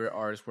my favorite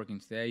artists working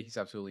today. He's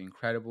absolutely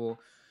incredible.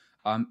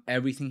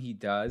 Everything he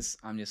does,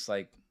 I'm just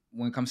like,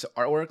 when it comes to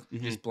artwork,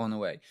 just blown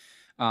away.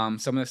 Some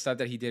of the stuff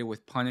that he did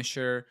with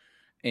Punisher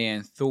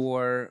and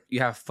Thor.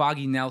 You have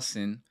Foggy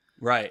Nelson,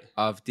 right,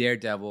 of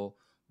Daredevil,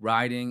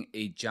 riding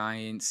a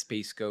giant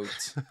space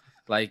goat.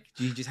 Like,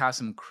 you just have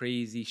some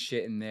crazy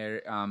shit in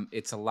there.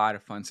 It's a lot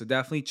of fun. So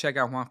definitely check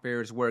out Juan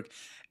Ferreira's work.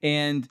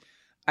 And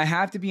I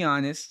have to be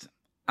honest,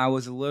 I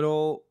was a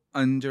little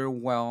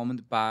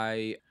underwhelmed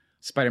by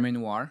Spider-Man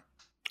Noir.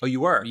 Oh,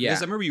 you were? Yeah.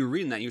 Because I remember you were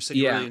reading that. You said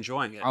you were really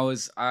enjoying it. I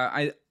was.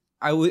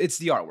 It's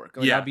the artwork.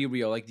 Like, I'll be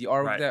real. Like, the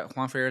artwork that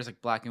Juan Ferreira's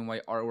like black and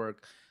white artwork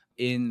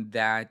in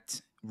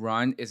that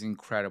run is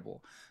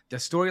incredible. The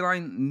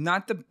storyline,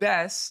 not the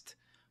best,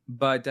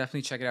 but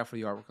definitely check it out for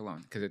the artwork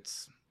alone,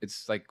 because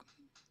it's like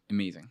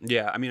amazing.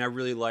 Yeah, I mean, I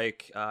really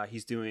like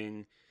he's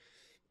doing.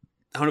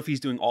 I don't know if he's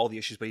doing all the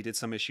issues, but he did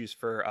some issues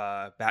for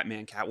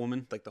Batman,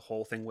 Catwoman, like the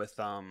whole thing with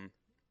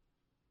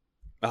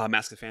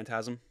Mask of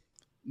Phantasm.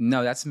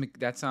 No, that's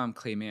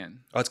Clayman.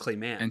 Oh, it's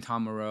Clayman. And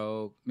Tom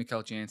Moreau,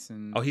 Mikael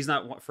Jansen. Oh,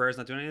 Ferreira's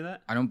not doing any of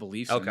that? I don't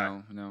believe so. Okay.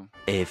 No.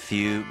 A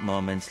few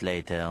moments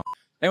later.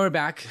 And we're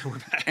back.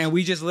 And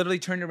we just literally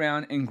turned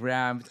around and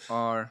grabbed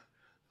our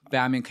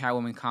Batman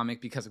Catwoman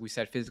comic because, like we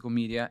said, physical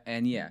media.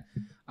 And yeah.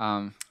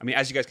 I mean,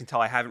 as you guys can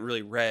tell, I haven't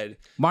really read.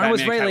 Martin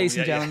was right, Catwoman ladies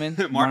and yet.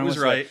 gentlemen. Martin was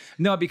right.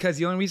 No, because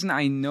the only reason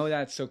I know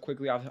that so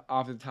quickly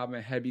off the top of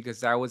my head, because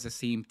that was the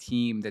same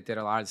team that did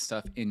a lot of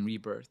stuff in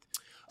Rebirth.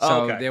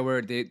 So they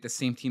were the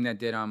same team that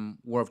did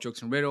War of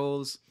Jokes and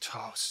Riddles,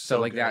 so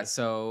like good. That.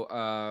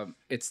 So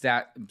it's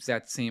that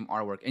same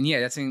artwork, and yeah,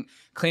 that's in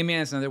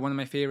Clayman is another one of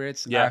my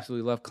favorites. Yeah. I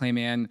absolutely love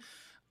Clayman.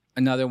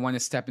 Another one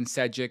is Stepin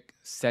Sedgic.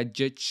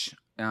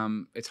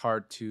 It's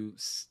hard to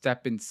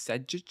Stepin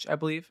Sedgic, I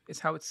believe is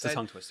how it's said. It's a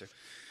tongue twister.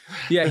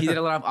 Yeah, he did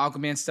a lot of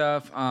Aquaman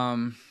stuff.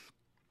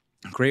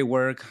 Great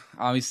work,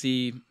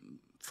 obviously,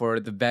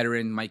 for the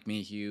veteran Mike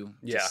Mayhew.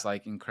 Just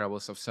like incredible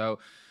stuff. So.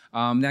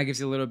 That gives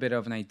you a little bit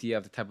of an idea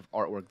of the type of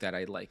artwork that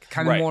I like.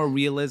 Kind of more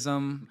realism,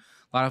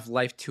 a lot of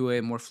life to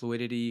it, more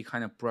fluidity,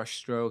 kind of brush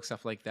strokes,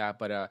 stuff like that.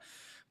 But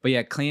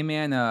yeah,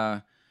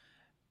 Clayman,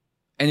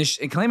 and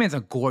Clayman's a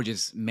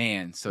gorgeous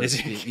man, so to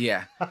speak.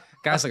 Yeah,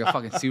 guy's like a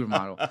fucking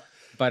supermodel.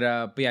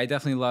 But yeah, I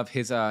definitely love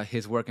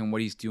his work and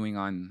what he's doing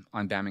on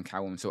Batman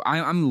Catwoman. So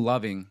I'm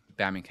loving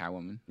Batman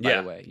Catwoman. By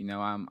the way,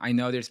 I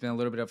know there's been a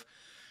little bit of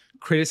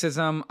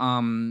criticism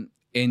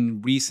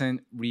in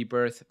recent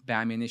Rebirth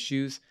Batman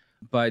issues.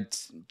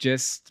 But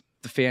just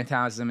the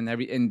phantasm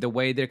and the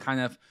way they're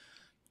kind of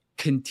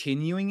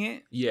continuing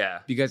it. Yeah.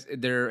 Because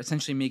they're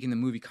essentially making the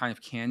movie kind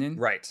of canon.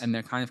 Right. And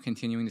they're kind of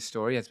continuing the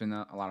story. Has been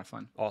a lot of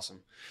fun.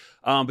 Awesome.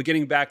 But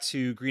getting back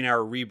to Green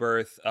Arrow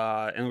Rebirth,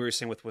 and we were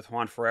saying with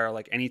Juan Ferreira,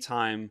 like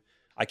anytime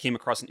I came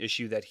across an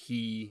issue that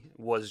he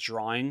was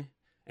drawing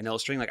and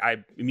illustrating, like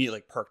I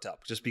immediately perked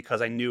up just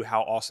because I knew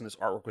how awesome this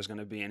artwork was going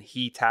to be. And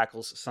he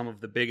tackles some of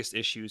the biggest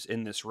issues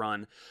in this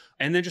run.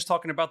 And then just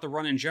talking about the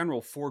run in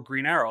general for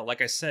Green Arrow, like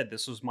I said,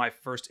 this was my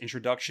first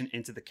introduction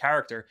into the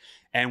character.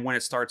 And when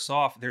it starts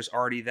off, there's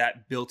already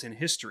that built-in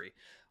history.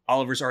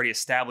 Oliver's already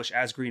established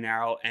as Green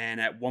Arrow.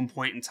 And at one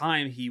point in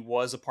time, he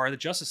was a part of the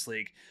Justice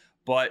League.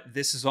 But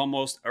this is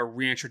almost a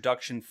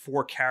reintroduction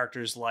for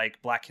characters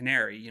like Black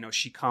Canary.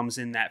 She comes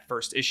in that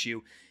first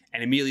issue.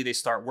 And immediately they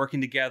start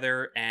working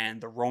together and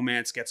the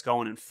romance gets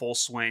going in full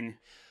swing.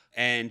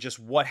 And just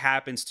what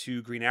happens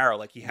to Green Arrow.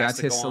 Like he has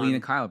to go on. That's his Selena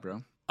Kyle,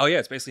 bro. Oh, yeah.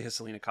 It's basically his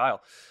Selena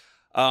Kyle.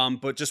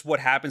 But just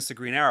what happens to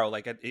Green Arrow.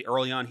 Like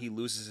early on, he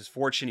loses his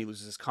fortune. He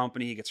loses his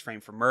company. He gets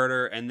framed for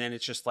murder. And then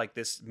it's just like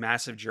this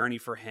massive journey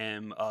for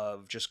him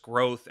of just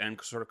growth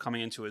and sort of coming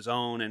into his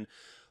own and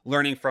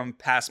learning from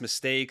past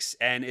mistakes.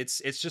 And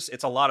it's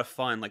a lot of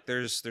fun. Like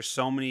there's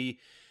so many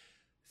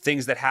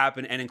things that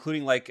happen, and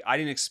including like I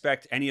didn't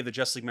expect any of the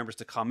Justice League members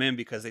to come in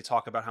because they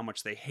talk about how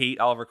much they hate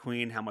Oliver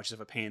Queen, how much of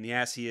a pain in the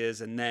ass he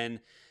is, and then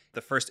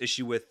the first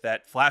issue with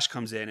that Flash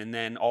comes in, and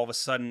then all of a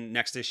sudden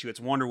next issue it's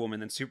Wonder Woman,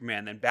 then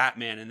Superman, then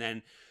Batman, and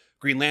then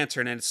Green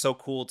Lantern, and it's so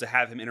cool to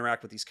have him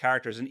interact with these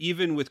characters, and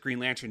even with Green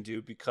Lantern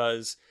dude,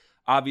 because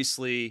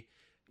obviously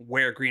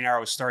where Green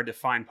Arrow started to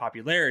find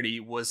popularity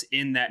was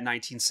in that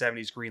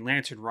 1970s Green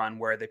Lantern run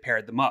where they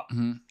paired them up.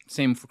 Mm-hmm.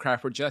 Same for Cry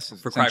for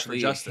Justice. For Cry for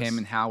Justice. Him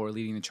and Hal were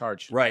leading the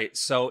charge. Right.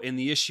 So in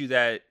the issue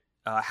that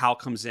Hal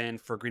comes in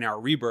for Green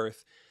Arrow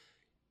Rebirth,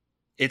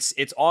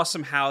 It's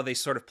awesome how they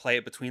sort of play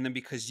it between them,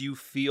 because you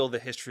feel the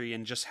history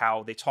and just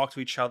how they talk to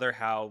each other,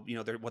 how, you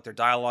know, what their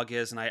dialogue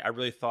is. And I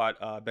really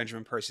thought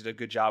Benjamin Percy did a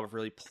good job of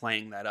really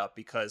playing that up,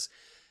 because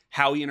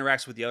how he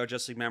interacts with the other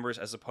Justice League members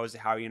as opposed to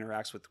how he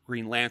interacts with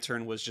Green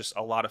Lantern was just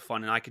a lot of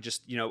fun. And I could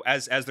just, you know,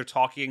 as they're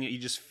talking, you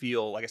just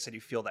feel, like I said,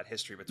 you feel that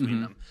history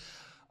between them.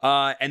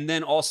 And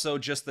then also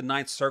just the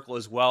Ninth Circle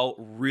as well.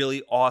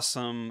 Really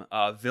awesome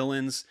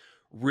villains,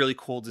 really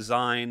cool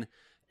design.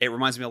 It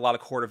reminds me a lot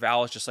of Court of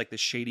Owls, just like this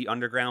shady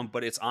underground,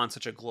 but it's on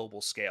such a global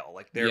scale.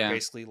 Like they're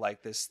basically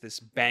like this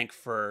bank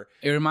for.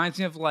 It reminds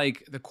me of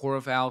like the Court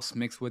of Owls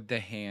mixed with the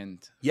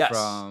Hand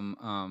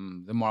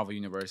from the Marvel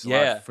Universe.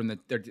 From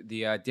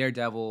the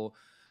Daredevil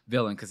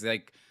villain, because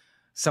like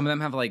some of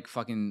them have like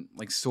fucking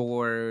like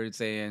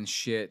swords and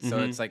shit, so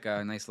it's like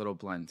a nice little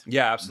blend.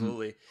 Yeah,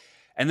 absolutely.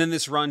 And then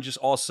this run just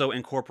also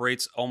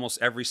incorporates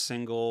almost every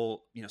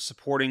single, you know,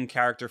 supporting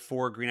character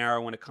for Green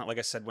Arrow when it comes, like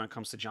I said, when it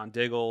comes to John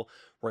Diggle,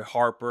 Roy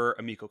Harper,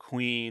 Emiko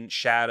Queen,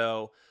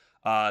 Shadow,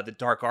 the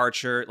Dark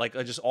Archer, like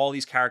just all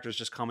these characters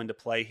just come into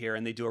play here,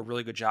 and they do a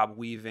really good job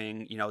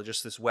weaving, you know,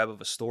 just this web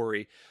of a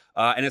story.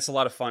 And it's a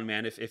lot of fun,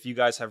 man. If you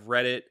guys have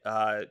read it,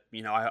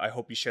 you know, I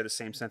hope you share the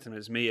same sentiment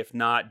as me. If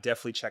not,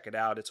 definitely check it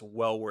out. It's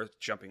well worth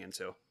jumping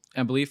into.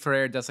 I believe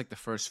Ferrer does like the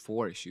first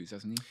 4 issues,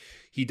 doesn't he?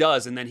 He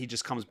does, and then he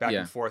just comes back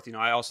and forth. You know,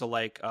 I also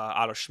like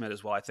Otto Schmidt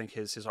as well. I think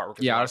his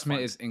artwork is Otto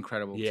Schmidt is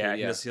incredible. Yeah,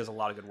 too. He has a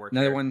lot of good work.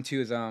 Another there. one too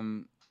is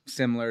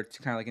similar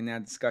to kind of like in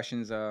that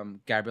discussions,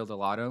 Gabriel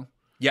Delato.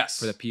 Yes.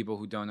 For the people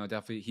who don't know,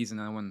 definitely he's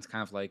another one that's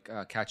kind of like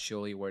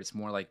Caccioli, where it's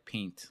more like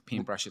paint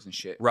brushes and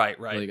shit. Right.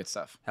 Really good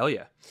stuff. Hell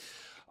yeah.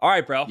 All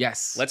right, bro.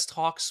 Yes. Let's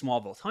talk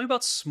Smallville. Tell me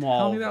about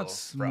Smallville.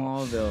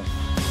 Smallville.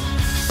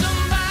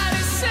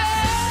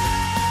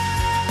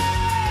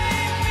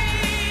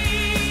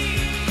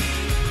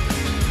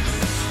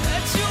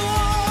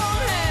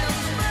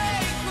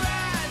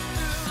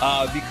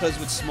 Because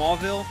with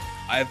Smallville,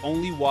 I've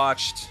only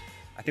watched,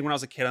 I think when I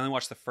was a kid, I only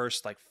watched the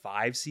first like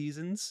 5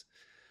 seasons.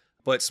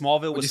 But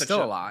Smallville was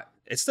still a lot.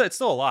 It's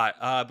still a lot.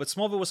 But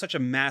Smallville was such a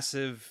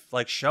massive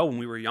like show when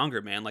we were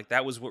younger, man. Like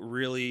that was what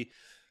really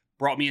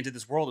brought me into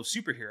this world of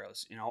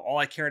superheroes. You know, all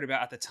I cared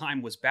about at the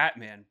time was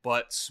Batman,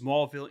 but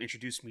Smallville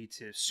introduced me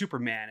to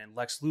Superman and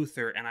Lex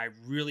Luthor, and I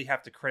really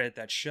have to credit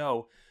that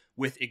show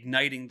with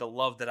igniting the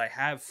love that I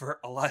have for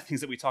a lot of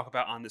things that we talk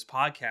about on this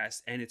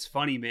podcast. And it's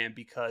funny, man,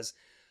 because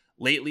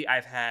lately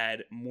I've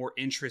had more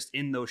interest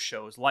in those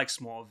shows like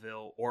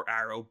Smallville or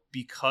Arrow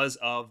because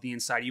of the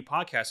Inside You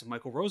podcast with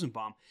Michael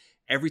Rosenbaum.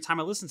 Every time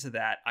I listen to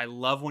that, I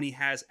love when he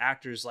has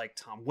actors like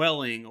Tom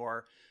Welling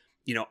or,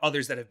 you know,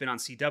 others that have been on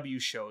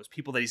CW shows,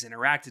 people that he's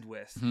interacted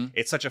with.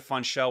 It's such a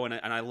fun show, and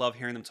I love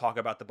hearing them talk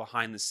about the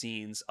behind the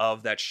scenes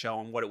of that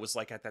show and what it was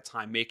like at that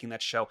time making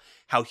that show,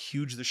 how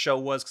huge the show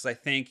was. Because I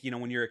think, you know,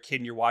 when you're a kid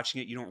and you're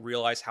watching it, you don't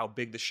realize how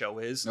big the show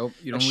is. Nope,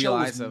 you don't the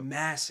realize show is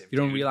massive. You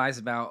don't realize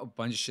about a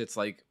bunch of shits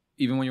like.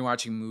 Even when you're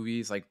watching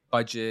movies like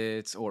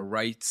budgets or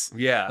rights,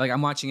 like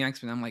I'm watching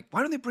X-Men, I'm like, why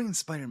don't they bring in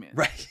Spider-Man?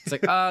 Right? It's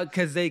like,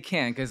 because they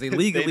can, because they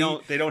legally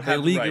they don't have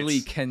the legally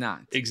rights.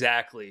 cannot.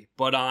 Exactly.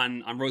 But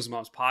on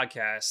Rosenbaum's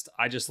podcast,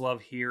 I just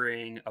love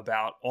hearing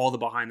about all the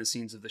behind the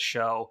scenes of the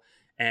show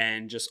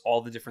and just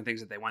all the different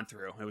things that they went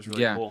through. It was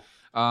really cool.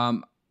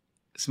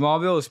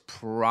 Smallville is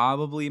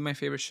probably my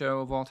favorite show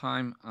of all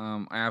time.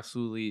 I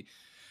absolutely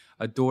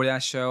adore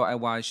that show. I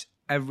watched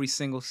every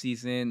single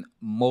season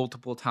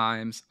multiple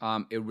times.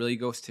 It really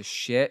goes to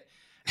shit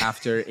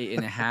after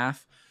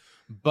 8.5,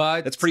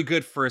 but that's pretty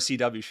good for a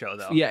CW show,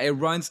 though. Yeah, it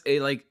runs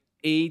like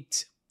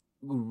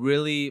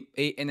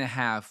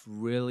 8.5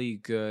 really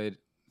good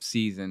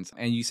seasons,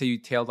 and you say you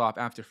tailed off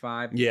after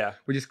 5. Yeah,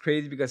 which is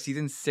crazy because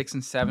seasons 6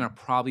 and 7 are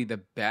probably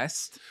the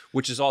best.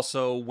 Which is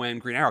also when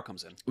Green Arrow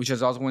comes in.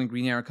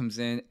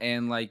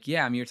 And like,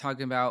 yeah, I mean, you're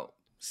talking about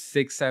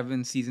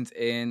 6-7 seasons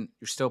in,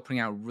 you're still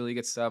putting out really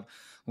good stuff.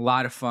 A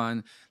lot of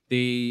fun.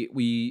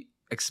 We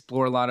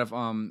explore a lot of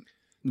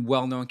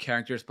well-known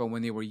characters, but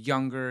when they were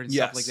younger and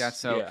stuff like that.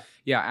 So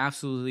yeah,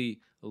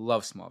 absolutely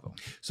love Smallville.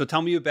 So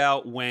tell me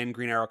about when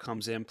Green Arrow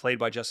comes in, played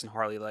by Justin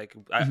Harley. Like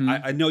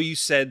I know you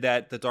said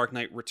that The Dark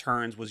Knight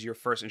Returns was your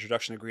first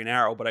introduction to Green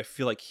Arrow, but I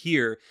feel like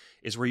here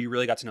is where you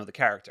really got to know the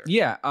character.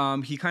 Yeah,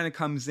 he kind of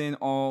comes in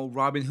all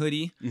Robin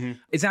Hood-y.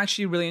 It's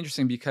actually really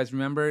interesting because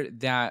remember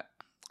that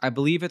I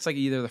believe it's like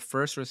either the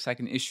first or the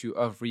second issue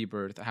of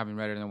Rebirth. I haven't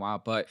read it in a while,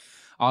 but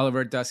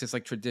Oliver does his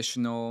like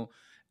traditional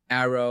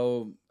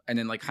arrow and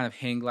then like kind of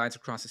hang glides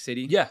across the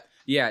city.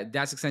 Yeah,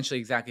 that's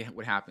essentially exactly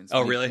what happens. Oh,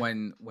 like, really?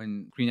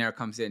 When Green Arrow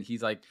comes in,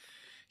 he's like,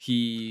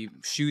 he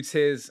shoots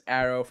his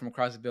arrow from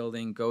across the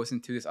building, goes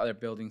into this other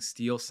building,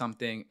 steals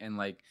something, and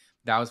like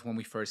that was when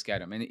we first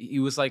get him. And he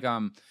was like,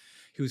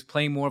 he was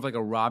playing more of like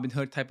a Robin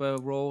Hood type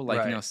of role,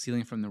 like you know,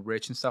 stealing from the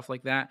rich and stuff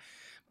like that.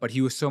 But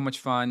he was so much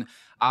fun.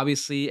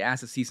 Obviously,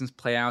 as the seasons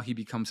play out, he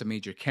becomes a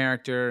major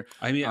character.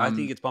 I mean, I think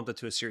he gets bumped up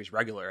to a series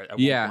regular at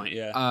one point.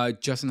 Yeah.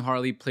 Justin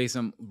Harley plays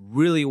him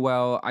really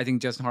well. I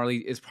think Justin Harley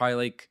is probably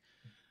like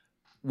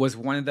was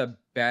one of the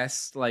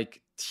best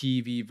like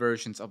TV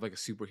versions of like a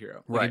superhero.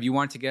 Like Right. if you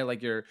want to get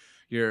like your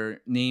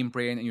name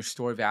brand and your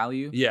store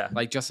value, Yeah.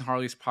 like Justin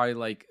Hartley's probably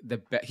like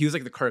he was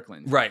like the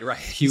Kirkland. Right.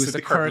 He was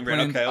the Kirkland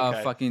brand. Okay, of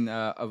okay. fucking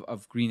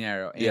of Green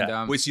Arrow. And,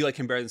 Yeah. Wait, so you like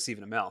him better than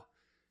Stephen Amell?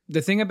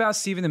 the thing about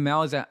Stephen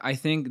Amell is that I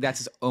think that's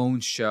his own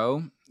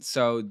show.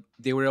 So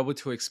they were able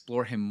to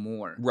explore him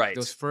more. Right.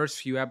 Those first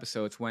few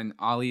episodes when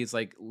Ollie is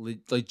like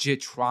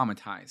legit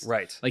traumatized.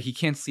 Right. Like he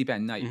can't sleep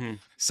at night. Mhm.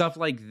 Stuff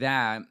like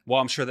that.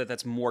 Well, I'm sure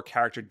that's more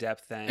character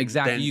depth than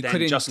Exactly. than, you than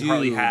couldn't Justin do,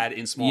 Hartley had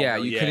in Smallville. Yeah,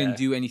 you couldn't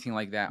do anything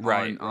like that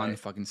Right, on right.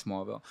 fucking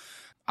Smallville.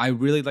 I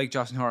really like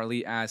Justin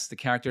Hartley as the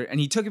character, and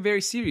he took it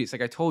very serious.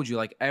 Like I told you,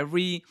 like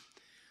every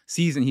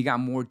season he got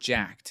more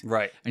jacked.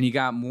 Right. And he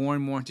got more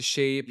and more into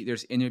shape.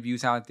 There's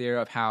interviews out there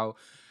of how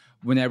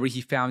whenever he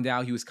found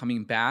out he was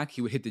coming back,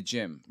 he would hit the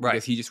gym. Right.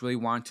 Because he just really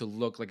wanted to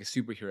look like a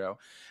superhero.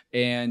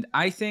 And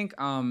I think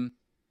I'm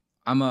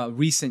a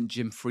recent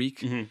gym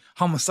freak. Mm-hmm.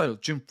 Homicidal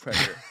gym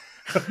predator.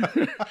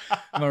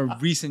 I'm a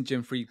recent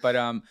gym freak. But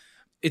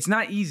it's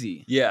not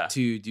easy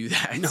to do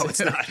that. No, it's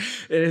not.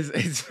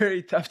 It's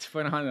very tough to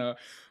put on a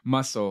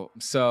muscle.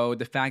 So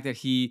the fact that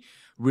he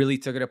really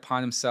took it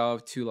upon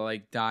himself to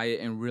like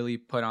diet and really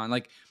put on,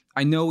 like,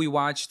 I know we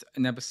watched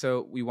one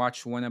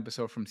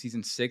episode from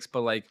season 6,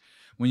 but like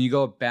when you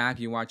go back,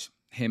 you watch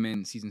him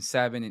in season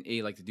 7 and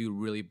 8, like the dude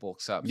really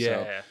bulks up.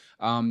 Yeah.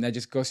 So that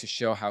just goes to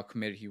show how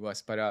committed he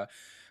was. But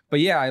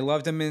yeah, I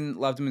loved him in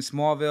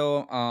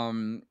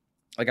Smallville.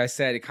 Like I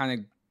said, it kind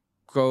of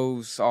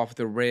goes off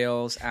the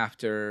rails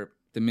after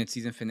the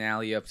mid-season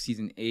finale of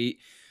season 8.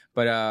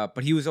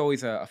 But he was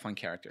always a fun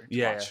character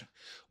to watch.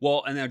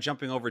 Well, and now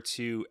jumping over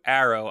to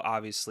Arrow,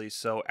 obviously.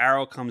 So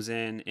Arrow comes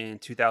in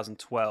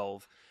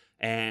 2012.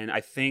 And I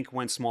think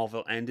when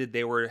Smallville ended,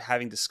 they were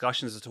having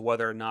discussions as to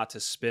whether or not to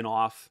spin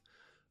off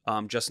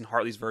Justin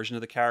Hartley's version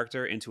of the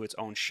character into its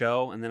own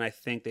show. And then I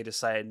think they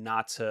decided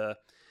not to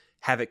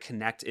have it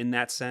connect in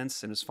that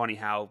sense. And it's funny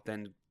how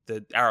then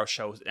the Arrow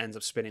show ends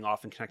up spinning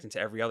off and connecting to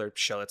every other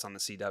show that's on the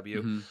CW.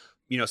 Mm-hmm.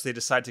 You know, so they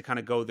decided to kind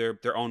of go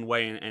their own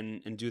way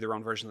and do their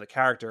own version of the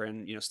character.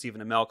 And, you know,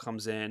 Stephen Amell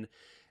comes in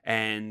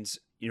and,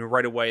 you know,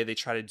 right away they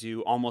try to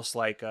do almost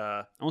like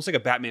a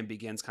Batman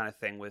Begins kind of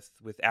thing with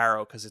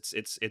Arrow, because it's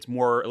a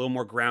little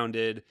more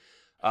grounded,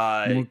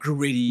 more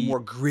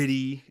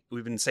gritty.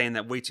 We've been saying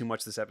that way too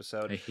much this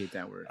episode. I hate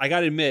that word. I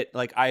gotta admit,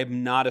 like, I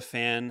am not a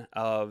fan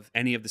of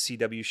any of the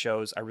CW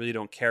shows. I really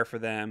don't care for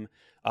them.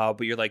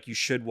 But you're like, you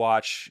should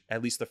watch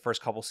at least the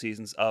first couple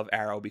seasons of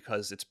Arrow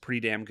because it's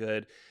pretty damn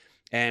good.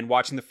 And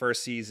watching the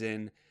first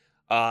season,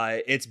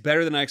 it's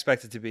better than I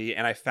expected to be,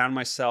 and I found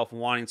myself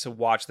wanting to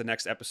watch the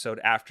next episode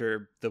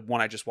after the one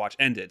I just watched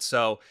ended.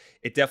 So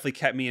it definitely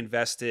kept me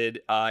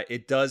invested.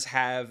 It does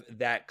have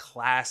that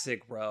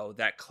classic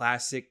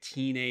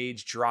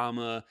teenage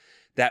drama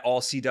that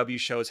all CW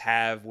shows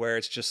have, where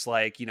it's just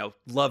like, you know,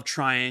 love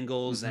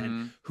triangles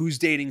and who's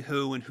dating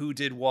who and who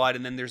did what,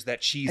 and then there's that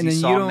cheesy and then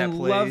song you don't that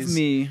plays. love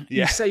me.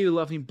 Yeah. You say you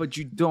love me, but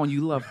you don't.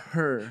 You love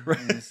her. Right.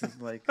 And this is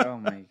like, oh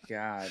my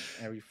god,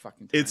 every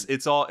fucking time.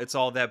 It's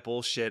all that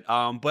bullshit.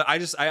 But I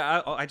just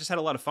had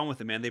a lot of fun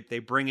with it, man. They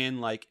bring in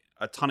like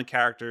a ton of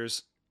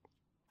characters.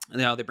 You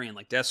know, they bring in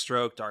like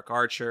Deathstroke, Dark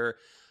Archer.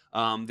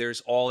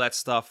 There's all that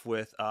stuff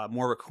with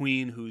Moira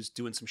Queen, who's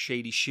doing some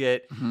shady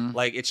shit. Mhm.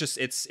 Like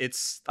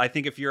it's. I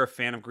think if you're a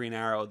fan of Green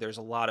Arrow, there's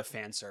a lot of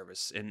fan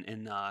service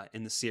in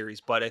the series.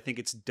 But I think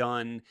it's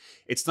done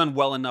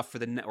well enough for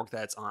the network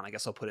that it's on. I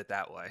guess I'll put it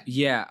that way.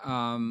 Yeah,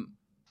 and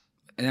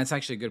that's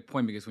actually a good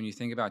point, because when you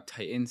think about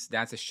Titans,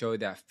 that's a show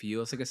that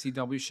feels like a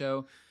CW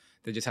show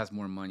that just has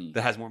more money.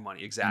 That has more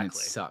money, exactly.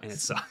 And it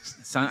sucks.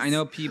 sucks. So I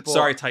know people.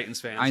 Sorry,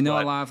 Titans fans. I know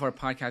but a lot of our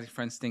podcasting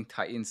friends think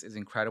Titans is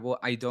incredible.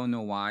 I don't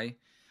know why.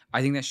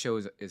 I think that show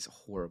is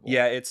horrible.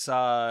 Yeah, it's.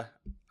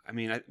 I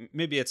mean,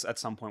 maybe it's at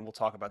some point we'll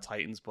talk about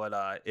Titans,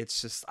 but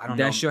it's just I don't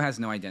know. That show has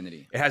no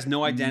identity. It has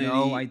no identity.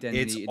 No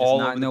identity. It's it all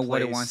does not over know the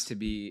what it place. wants to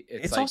be.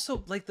 It's like,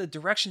 also like the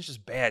direction's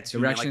just bad too.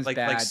 man. Direction's like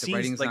bad. The scenes,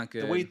 writing's like, not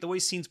good. The way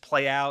scenes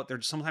play out,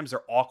 sometimes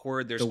they're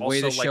awkward. There's the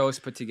way also the like show is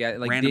put together.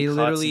 Like random they cuts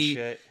and literally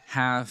shit.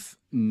 have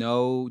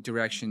no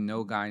direction,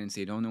 no guidance.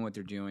 They don't know what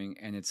they're doing,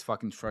 and it's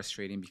fucking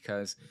frustrating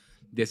because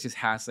this just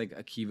has like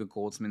Akiva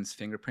Goldsman's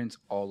fingerprints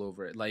all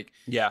over it. Like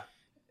yeah.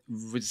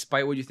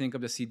 Despite what you think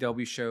of the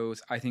CW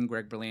shows, I think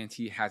Greg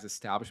Berlanti has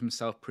established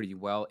himself pretty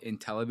well in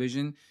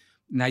television,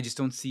 and I just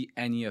don't see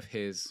any of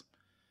his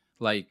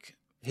like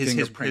his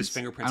fingerprints.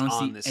 fingerprints I don't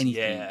on see this.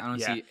 anything. Yeah, I don't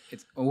yeah. see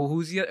it's. Oh,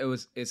 who's the?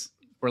 It's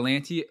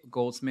Berlanti,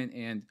 Goldsman,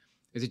 and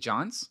is it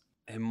Johns?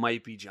 It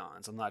might be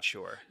Johns. I'm not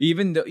sure.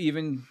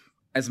 Even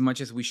as much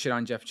as we shit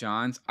on Jeff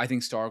Johns, I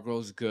think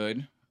Stargirl's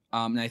good.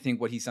 And I think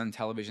what he's done in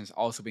television has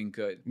also been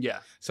good.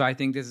 Yeah. So I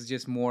think this is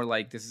just more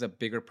like this is a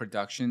bigger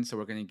production. So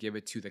we're going to give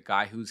it to the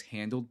guy who's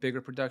handled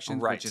bigger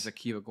productions, Right. which is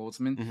Akiva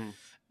Goldsman. Mm-hmm.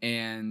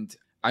 And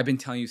I've been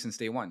telling you since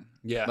day one.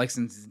 Yeah. Like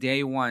since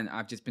day one,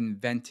 I've just been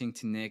venting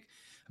to Nick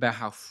about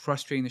how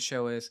frustrating the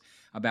show is,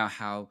 about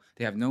how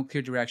they have no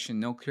clear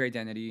direction, no clear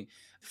identity.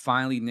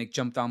 Finally, Nick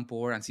jumped on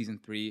board on season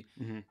 3,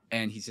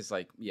 and he's just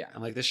like, yeah.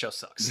 I'm like, this show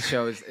sucks. The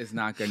show is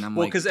not good. And I'm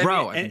like, Well,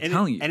 bro, I've been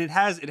telling you. And it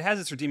has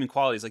its redeeming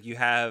qualities. Like you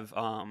have,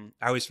 I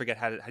always forget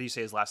how do you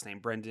say his last name?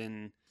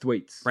 Brendan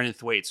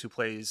Thwaites, who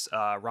plays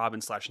Robin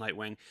 /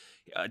 Nightwing.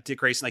 Dick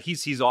Grayson, like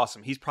he's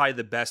awesome. He's probably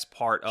the best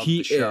part of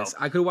the show.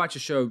 I could watch a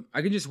show.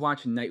 I could just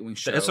watch a Nightwing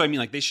show. That's what I mean.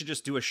 Like they should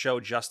just do a show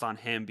just on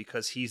him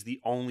because he's the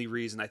only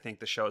reason I think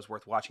the show is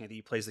worth watching. I think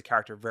he plays the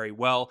character very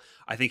well.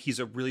 I think he's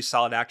a really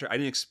solid actor.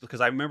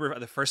 Because I remember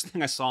the first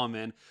thing I saw him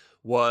in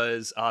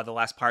was the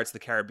last Pirates of the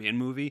Caribbean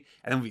movie,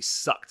 and that movie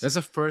sucked. That's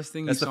the first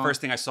thing. That's the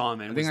first thing I saw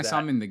him in. I think I saw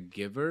him in The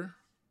Giver.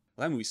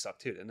 Well, that movie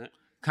sucked too, didn't it?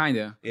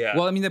 Kinda. Yeah.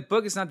 Well, I mean, the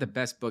book is not the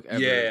best book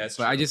ever. Yeah,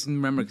 but I just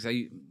remember because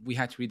we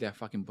had to read that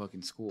fucking book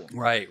in school.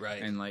 Right.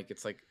 And like,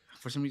 it's like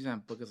for some reason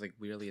that book is like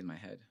weirdly in my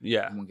head.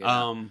 Yeah.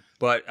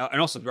 But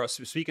and also, bro,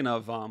 speaking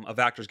of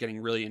actors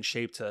getting really in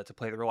shape to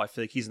play the role, I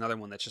feel like he's another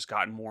one that's just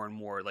gotten more and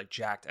more like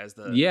jacked as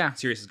the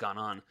series has gone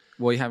on.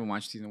 Well, you haven't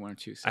watched season 1 or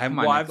 2. So I haven't.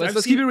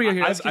 Let's keep it real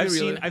here.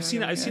 I've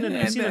seen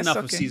enough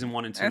of season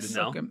 1 and 2 to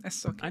know.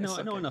 That's okay. I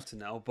know enough to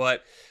know,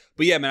 but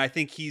yeah, man, I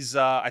think he's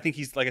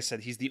like I said,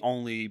 he's the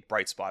only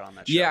bright spot on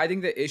that show. Yeah, I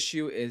think the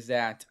issue is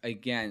that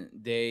again,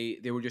 they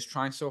were just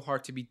trying so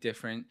hard to be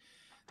different.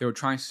 They were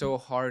trying so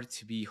hard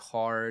to be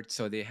hard,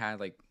 so they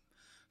had like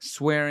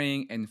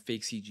swearing and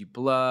fake CG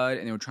blood,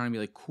 and they were trying to be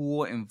like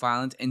cool and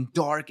violent and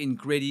dark and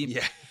gritty.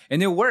 Yeah,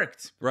 and it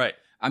worked. Right.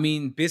 I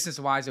mean, business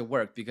wise, it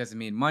worked because it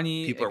made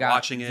money. People got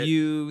watching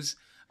views.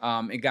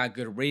 It got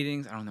good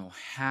ratings. I don't know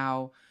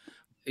how.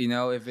 You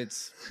know, if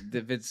it's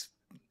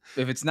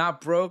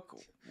not broke.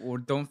 Or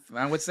don't.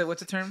 What's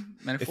the term?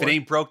 Metaphor? If it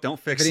ain't broke, don't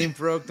fix it. If it ain't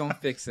broke, don't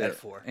fix it.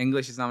 Metaphor.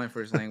 English is not my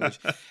first language,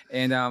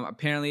 and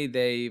apparently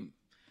they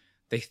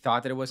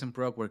thought that it wasn't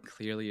broke, where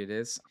clearly it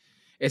is.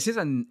 It's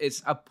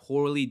a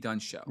poorly done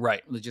show,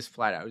 right? Just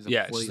flat out, it's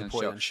a poorly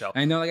done show.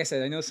 I know, like I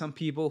said, I know some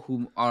people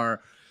who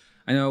are.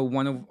 I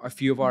know a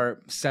few of our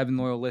 7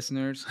 loyal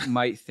listeners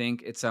might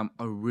think it's a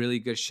really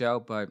good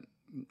show, but.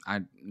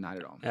 Not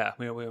at all. Yeah,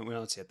 we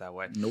don't see it that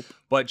way. Nope.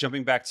 But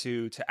jumping back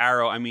to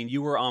Arrow, I mean,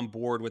 you were on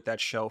board with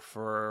that show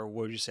for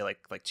what would you say, like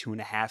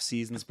 2.5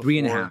 seasons before?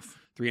 3.5.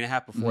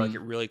 3.5 before like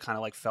it really kind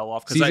of like fell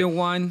off. Season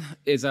 1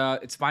 is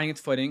it's finding its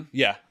footing.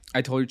 Yeah.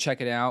 I told you to check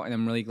it out, and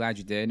I'm really glad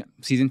you did.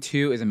 Season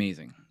 2 is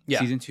amazing.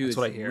 Yeah, Season 2 that's is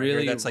what I hear.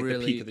 really, that's like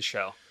really, the peak of the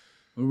show.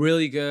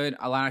 Really good.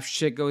 A lot of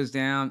shit goes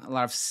down. A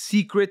lot of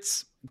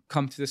secrets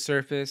come to the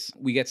surface.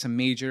 We get some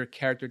major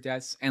character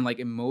deaths and like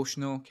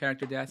emotional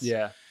character deaths.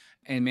 Yeah.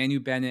 And Manu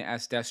Bennett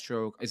as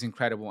Deathstroke is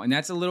incredible. And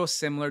that's a little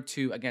similar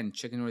to, again,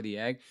 Chicken or the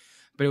Egg,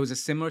 but it was a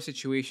similar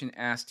situation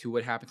as to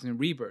what happens in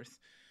Rebirth,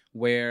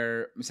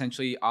 where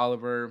essentially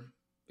Oliver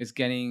is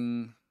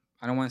getting,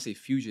 I don't want to say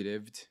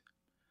fugitived.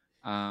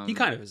 He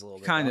kind of is a little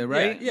bit. Kind of,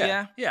 right?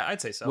 Yeah, I'd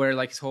say so. Where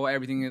like his whole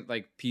everything is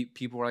like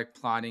people were like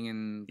plotting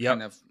and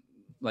kind of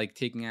like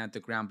taking out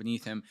the ground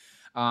beneath him.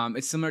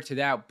 It's similar to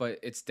that, but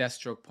it's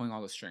Deathstroke pulling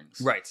all the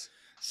strings. Right.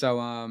 So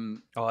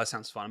oh, that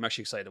sounds fun. I'm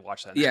actually excited to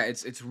watch that now. Yeah,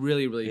 it's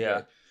really, really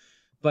good.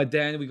 But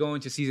then we go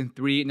into season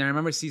 3. Now I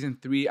remember season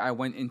 3, I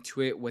went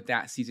into it with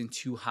that season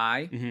 2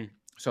 high. Mm-hmm.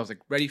 So I was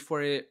like ready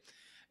for it.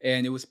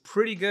 And it was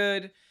pretty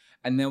good.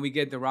 And then we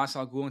get the Ra's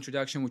al Ghul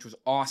introduction, which was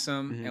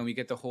awesome. Mm-hmm. And we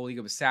get the whole League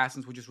of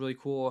Assassins, which is really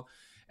cool.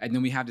 And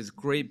then we have this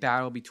great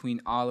battle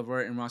between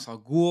Oliver and Ra's al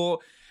Ghul.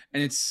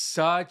 And it's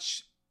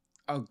such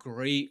a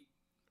great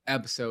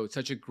episode,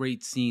 such a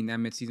great scene, that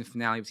mid-season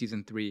finale of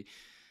season 3.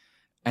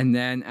 And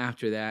then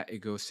after that, it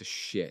goes to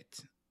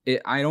shit.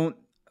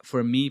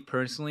 For me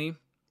personally.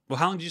 Well,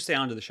 how long did you stay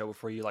on to the show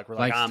before you were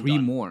like I'm 3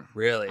 done? More.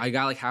 Really? I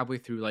got like halfway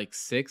through like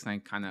 6, and I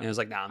kind of. It was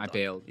like, nah, I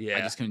bailed. Yeah. I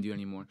just couldn't do it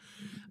anymore.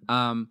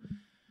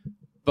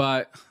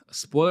 But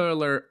spoiler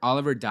alert: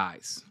 Oliver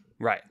dies.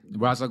 Right.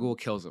 Ra's al Ghul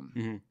kills him,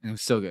 and it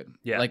was so good.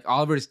 Yeah. Like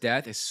Oliver's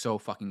death is so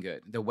fucking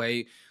good. The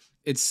way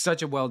it's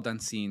such a well done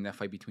scene, that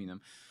fight between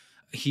them.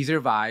 He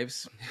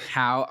survives.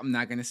 How, I'm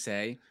not gonna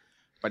say.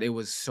 But it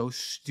was so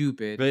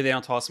stupid. Really, they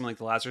don't toss him like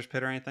the Lazarus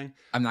Pit or anything?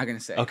 I'm not going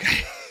to say.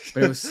 Okay.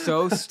 But it was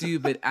so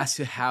stupid as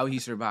to how he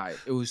survived.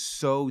 It was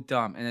so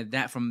dumb.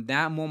 And from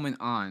that moment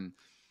on,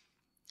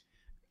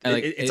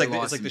 it's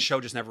like the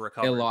show just never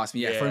recovered. It lost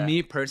me. Yeah. For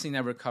me personally,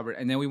 never recovered.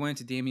 And then we went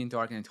into Damien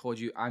Dark, and I told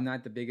you I'm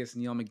not the biggest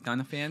Neil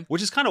McDonough fan.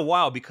 Which is kind of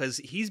wild because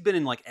he's been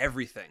in like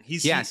everything.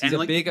 He's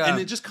a big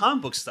and just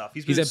comic book stuff.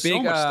 He's been in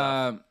so much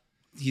stuff.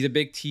 He's a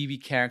big TV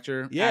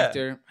character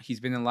actor. He's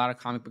been in a lot of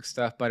comic book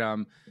stuff, but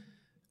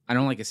I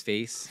don't like his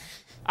face.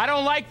 I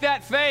don't like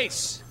that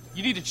face.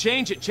 You need to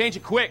change it. Change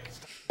it quick.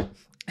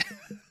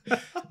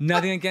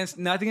 Nothing against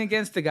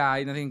the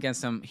guy. Nothing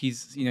against him.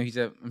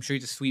 I'm sure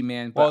he's a sweet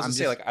man. But well, I was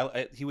gonna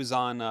say, he was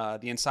on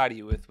The Inside of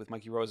You with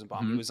Mikey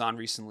Rosenbaum. Mm-hmm. He was on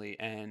recently,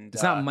 and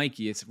it's not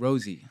Mikey. It's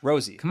Rosie.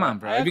 Rosie. Come on,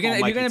 bro. If you're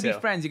gonna be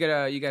friends, you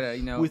gotta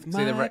with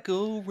say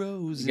Michael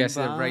Rosenbaum. You gotta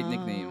say the right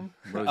nickname.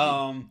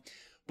 Rosie.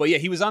 But yeah,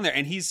 he was on there,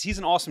 and he's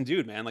an awesome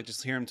dude, man. Like,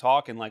 just hear him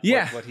talk and like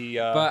what he.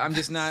 But I'm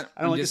just not.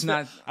 I don't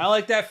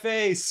like that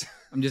face.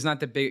 I'm just not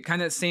the big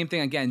kind of same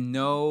thing. Again,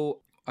 no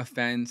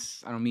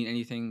offense. I don't mean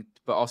anything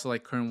but also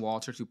like Kern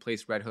Walters, who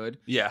plays Red Hood.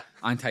 Yeah.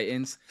 On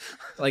Titans,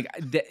 like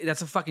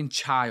that's a fucking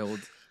child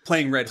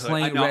playing Red Hood.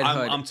 Red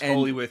Hood. I'm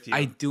totally with you.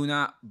 I do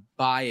not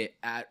buy it.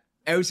 At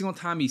every single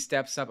time he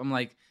steps up, I'm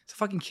like, it's a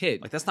fucking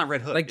kid. Like that's not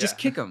Red Hood. Like just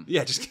kick him.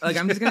 Yeah, just like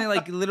I'm just gonna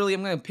like literally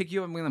I'm gonna pick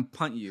you up. I'm gonna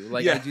punt you.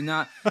 Like Yeah. I do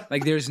not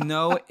like. There's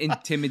no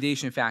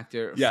intimidation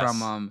factor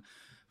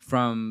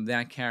from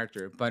that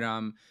character.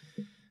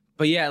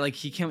 But yeah, like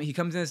he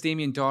comes in as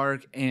Damien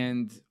Dark,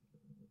 and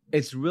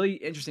it's really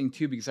interesting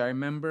too because I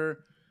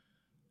remember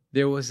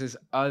there was this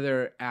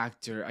other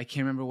actor. I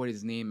can't remember what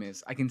his name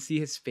is. I can see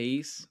his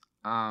face.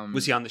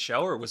 Was he on the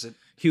show or was it?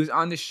 He was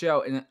on the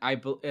show, and I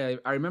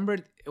remember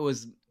it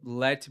was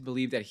led to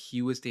believe that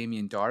he was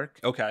Damien Dark.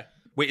 Okay.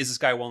 Wait, is this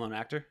guy a well-known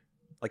actor?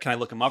 Like, can I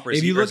look him up? Or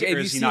If you see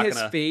his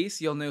his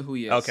face, you'll know who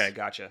he is. Okay,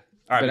 gotcha.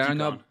 All right, but keep I don't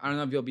know. going. I don't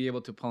know if you'll be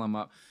able to pull him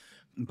up.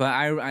 But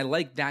I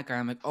like that guy.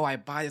 I'm like, oh, I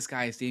buy this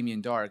guy as Damien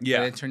Dark. Yeah.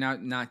 But it turned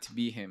out not to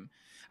be him.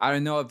 I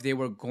don't know if they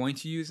were going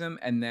to use him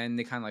and then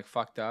they kind of like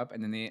fucked up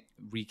and then they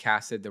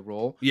recasted the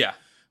role. Yeah.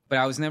 But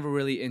I was never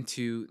really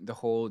into the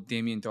whole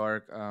Damien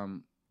Dark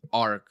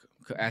arc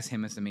as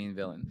him as the main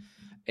villain.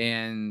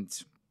 And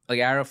like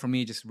Arrow for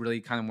me just really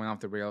kind of went off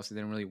the rails. It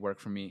didn't really work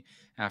for me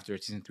after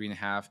season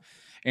 3.5.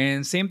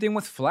 And same thing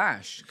with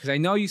Flash. Because I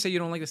know you say you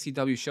don't like the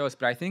CW shows,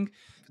 but I think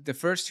the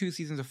first 2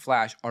 seasons of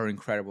Flash are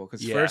incredible.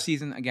 Because first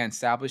season, again,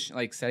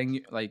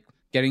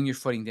 getting your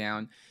footing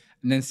down.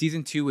 And then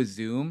season 2 with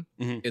Zoom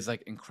is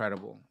like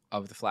incredible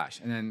of the Flash.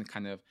 And then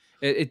kind of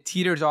it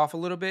teeters off a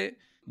little bit.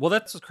 Well,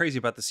 that's what's crazy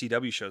about the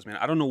CW shows, man.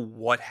 I don't know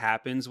what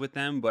happens with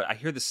them, but I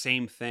hear the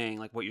same thing,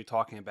 like what you're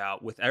talking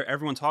about. With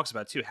everyone talks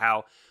about too,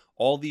 how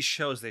all these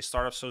shows they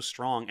start off so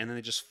strong and then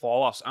they just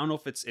fall off. So I don't know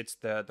if it's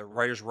the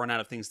writers run out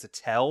of things to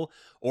tell,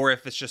 or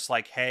if it's just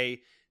like,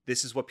 hey,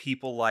 this is what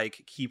people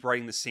like. Keep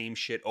writing the same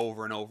shit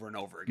over and over and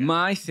over again.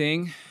 My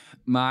thing,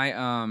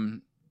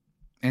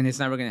 and it's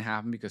never gonna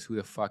happen because who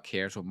the fuck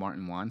cares what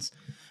Martin wants?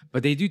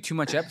 But they do too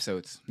much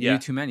episodes. They do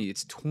too many.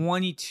 It's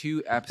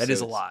 22 episodes. That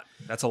is a lot.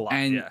 That's a lot.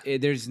 And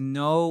there's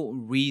no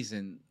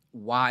reason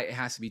why it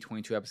has to be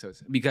 22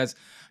 episodes. Because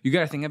you got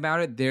to think about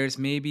it. There's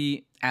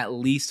maybe at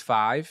least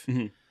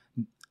 5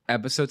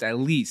 episodes, at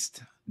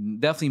least,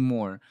 definitely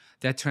more,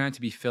 that turn out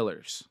to be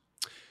fillers.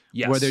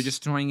 Yes. Where they're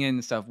just throwing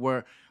in stuff.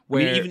 Where I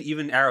mean,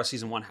 even Arrow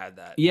season 1 had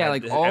that. Yeah,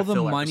 had, like all the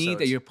money episodes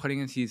that you're putting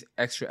into these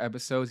extra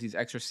episodes, these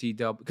extra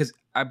CW, because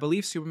I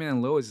believe Superman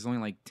and Lois is only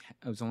like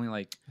I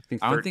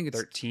don't think it's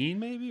 13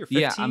 maybe or 15.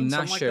 Yeah, I'm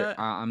not sure. Like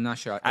that. I'm not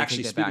sure.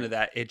 Actually, speaking of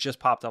that, it just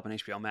popped up on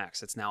HBO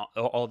Max. It's now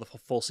all the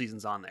full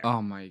seasons on there.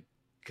 Oh my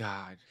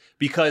god!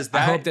 Because I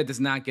hope that does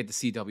not get the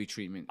CW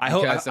treatment. I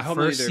hope the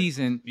first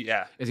season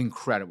is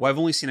incredible. Well, I've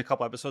only seen a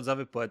couple episodes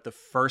of it, but the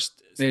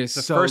first good.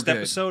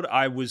 episode,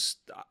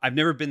 I've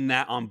never been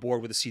that on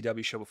board with a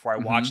CW show before I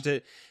watched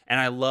it, and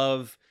I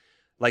love.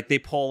 Like, they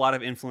pull a lot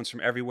of influence from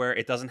everywhere.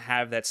 It doesn't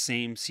have that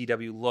same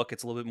CW look.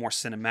 It's a little bit more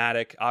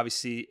cinematic.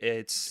 Obviously,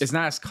 it's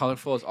not as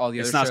colorful as all the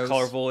other shows. It's not as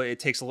colorful. It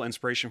takes a little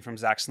inspiration from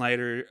Zack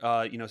Snyder,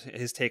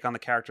 his take on the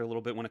character a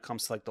little bit when it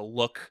comes to, like, the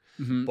look.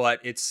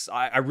 But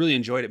I really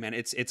enjoyed it, man.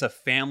 It's a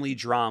family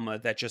drama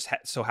that just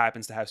so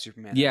happens to have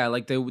Superman. Yeah,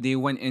 like, they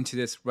went into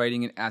this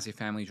writing it as a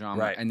family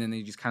drama. Right. And then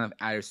they just kind of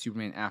added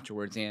Superman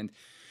afterwards. And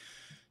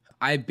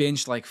I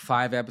binged like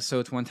 5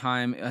 episodes one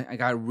time. I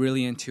got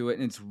really into it,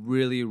 and it's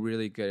really,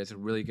 really good. It's a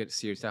really good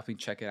series. Definitely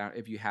check it out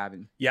if you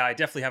haven't. Yeah, I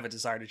definitely have a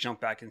desire to jump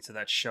back into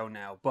that show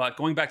now. But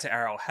going back to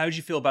Arrow, how did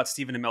you feel about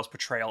Stephen Amell's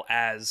portrayal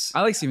as?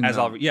 I like Stephen Amell.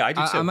 Oliver. Yeah, I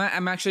do too.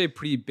 I'm actually a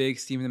pretty big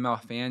Stephen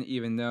Amell fan,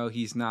 even though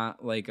he's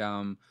not like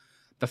the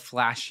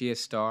flashiest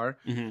star.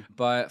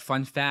 But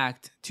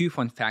 2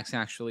 fun facts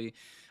actually.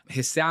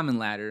 His salmon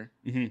ladder,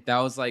 that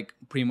was like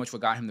pretty much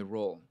what got him the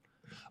role.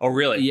 Oh,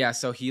 really? Yeah,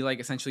 so he like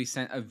essentially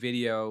sent a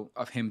video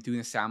of him doing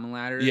a salmon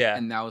ladder. Yeah.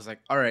 And that was like,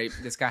 all right,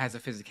 this guy has a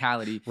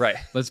physicality. Right.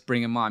 Let's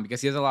bring him on because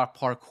he has a lot of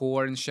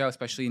parkour in the show,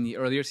 especially in the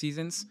earlier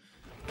seasons.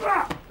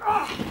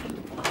 Parkour!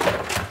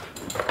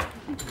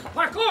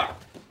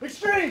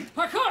 Extreme!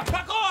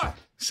 Parkour!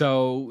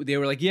 So they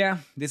were like, yeah,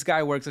 this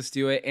guy works, let's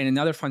do it. And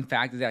another fun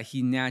fact is that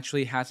he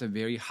naturally has a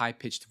very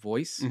high-pitched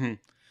voice.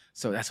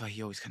 So that's why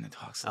he always kind of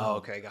talks low. Oh,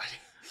 okay, got it.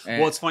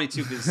 Well, it's funny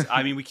too because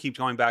I mean we keep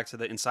going back to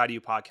the Inside of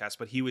You podcast,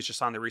 but he was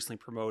just on there recently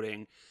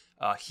promoting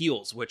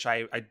Heels, which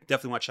I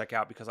definitely want to check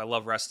out because I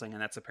love wrestling,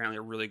 and that's apparently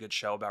a really good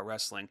show about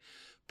wrestling.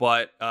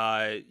 But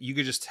you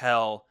could just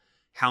tell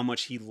how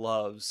much he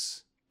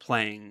loves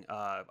playing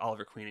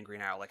Oliver Queen and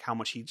Green Arrow, like how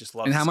much he just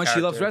loves, and how much character.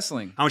 he loves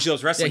wrestling. How much he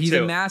loves wrestling. Yeah,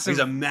 he's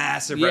a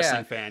massive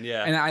wrestling fan.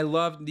 Yeah, and I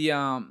loved the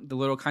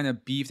little kind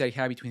of beef that he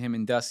had between him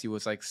and Dusty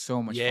was like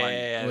so much fun.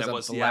 Yeah, it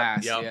was a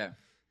blast. Yeah.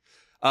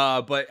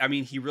 But I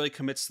mean, he really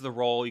commits to the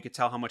role. You could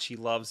tell how much he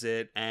loves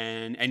it,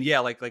 and yeah,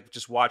 like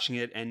just watching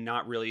it and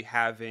not really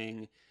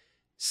having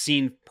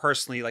seen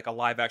personally like a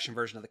live action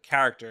version of the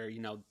character.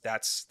 You know,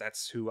 that's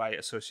who I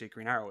associate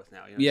Green Arrow with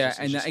now. You know, yeah,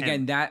 it's just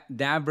again, him.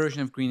 that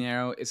version of Green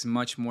Arrow is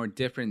much more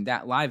different.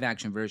 That live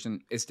action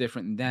version is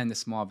different than the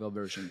Smallville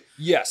version.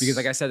 Yes, because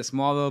like I said, the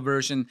Smallville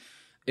version,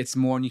 it's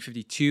more New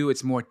 52.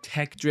 It's more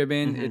tech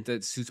driven.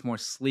 The suit's more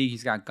sleek.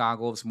 He's got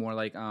goggles, more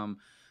like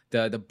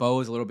The bow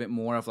is a little bit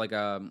more of like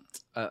I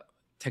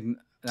don't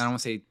want to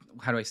say,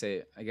 how do I say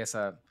it? I guess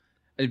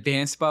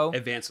advanced bow.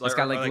 Advanced. It's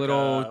got like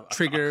little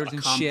triggers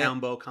and shit.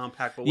 Compound bow,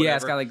 compact bow, whatever. Yeah,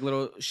 it's got like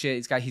little shit.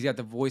 He's got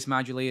the voice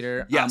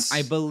modulator. Yes.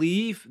 I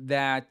believe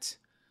that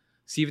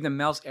Stephen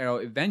Amell's arrow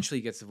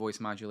eventually gets the voice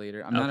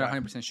modulator. I'm not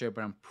 100% sure,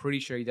 but I'm pretty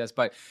sure he does.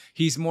 But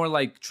he's more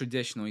like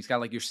traditional. He's got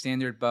like your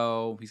standard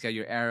bow. He's got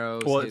your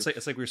arrows. Well, it's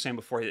like we were saying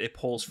before. It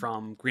pulls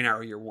from Green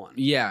Arrow Year One.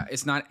 Yeah,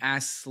 it's not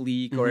as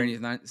sleek or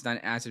it's not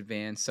as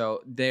advanced.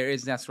 So there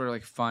is that sort of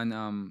like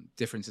fun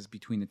differences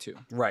between the two.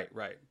 Right.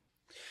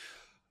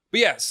 But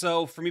yeah,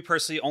 so for me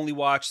personally, only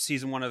watched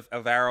season 1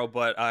 of Arrow,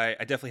 but I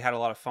definitely had a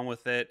lot of fun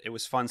with it. It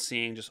was fun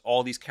seeing just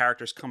all these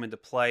characters come into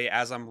play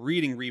as I'm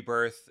reading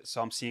Rebirth.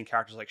 So I'm seeing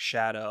characters like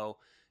Shadow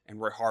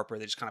and Roy Harper.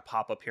 They just kind of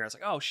pop up here. It's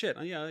like, oh shit,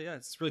 yeah,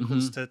 it's really cool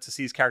to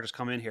see these characters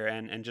come in here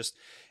and just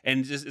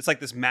it's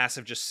like this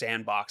massive just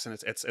sandbox, and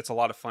it's a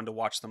lot of fun to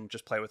watch them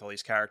just play with all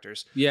these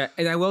characters. Yeah,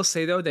 and I will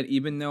say though that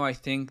even though I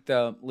think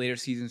the later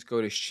seasons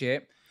go to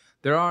shit,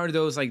 there are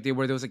those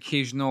those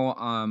occasional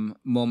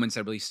moments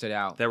that really stood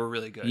out. That were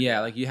really good.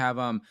 Yeah, like you have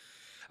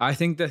I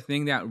think the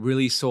thing that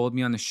really sold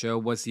me on the show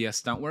was the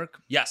stunt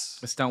work. Yes.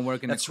 The stunt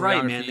work and that's the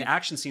right, man. The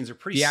action scenes are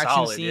pretty solid. The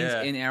action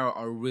scenes in Arrow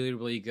are really,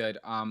 really good.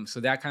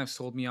 So that kind of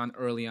sold me on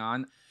early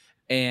on.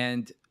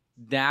 And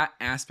that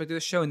aspect of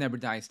the show never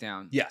dies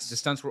down. Yes. The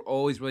stunts were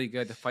always really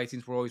good. The fight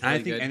scenes were always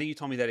really good. I think you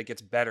told me that it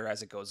gets better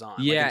as it goes on.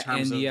 Yeah, like in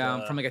terms and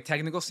of, from like a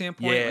technical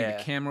standpoint, like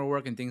the camera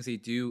work and things they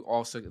do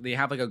also, they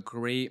have like a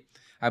great,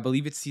 I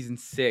believe it's season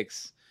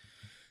 6.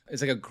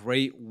 It's like a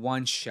great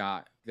one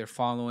shot. They're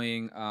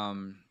following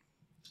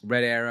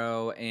Red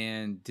Arrow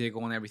and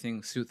Diggle and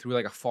everything through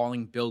like a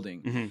falling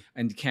building,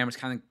 and the camera's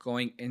kind of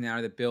going in and out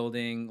of the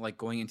building, like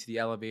going into the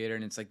elevator,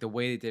 and it's like the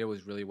way they did it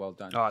was really well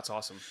done. Oh, it's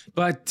awesome.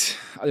 But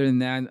other than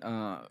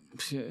that,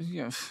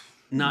 yeah,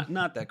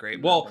 not that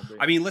great. Well,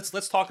 I mean,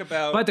 let's talk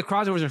about. But the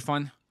crossovers are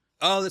fun.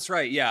 Oh, that's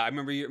right. Yeah, I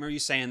remember you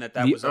saying that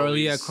was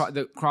early always...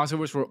 the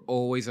crossovers were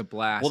always a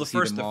blast. Well,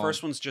 the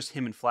first one's just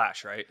him and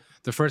Flash, right?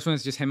 The first one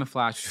is just him and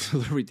Flash, which is a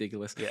little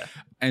ridiculous. Yeah.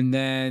 And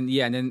then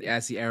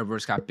as the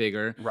Arrowverse got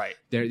bigger, right,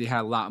 they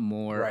had a lot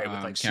more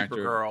with like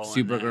character.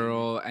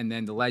 Supergirl, and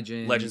then the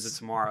Legends of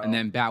Tomorrow, and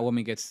then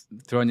Batwoman gets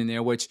thrown in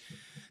there, which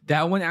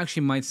that one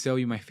actually might still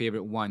be my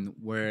favorite one.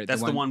 Where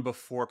that's the one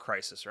before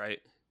Crisis, right?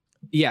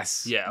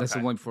 Yes. Yeah. That's the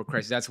one before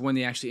Crisis. That's when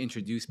they actually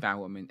introduced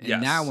Batwoman.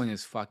 And that one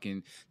is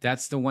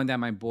that's the one that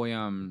my boy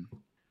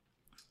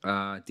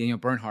Daniel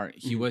Bernhardt,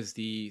 he was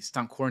the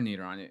stunt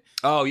coordinator on it.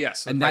 Oh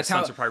yes. And that's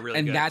stunts are probably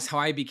really good. That's how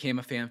I became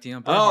a fan of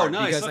Daniel Bernhardt. Oh,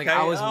 nice. Because like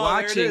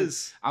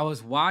I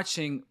was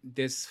watching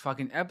this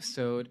fucking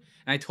episode,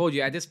 and I told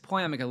you at this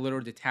point I'm like a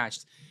little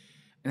detached.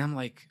 And I'm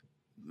like,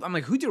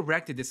 who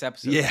directed this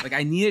episode? Yeah. Like,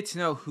 I needed to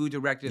know who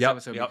directed this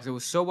episode because it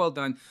was so well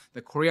done.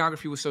 The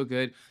choreography was so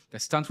good. The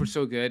stunts were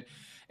so good.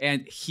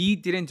 And he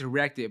didn't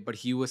direct it, but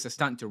he was a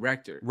stunt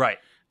director. Right.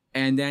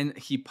 And then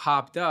he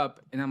popped up,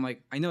 and I'm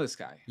like, I know this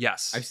guy.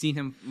 Yes. I've seen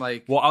him,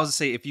 like... Well, I was going to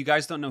say, if you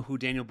guys don't know who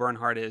Daniel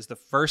Bernhardt is, the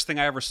first thing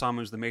I ever saw him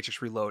was The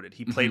Matrix Reloaded.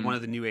 He played one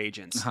of the new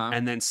agents.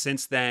 And then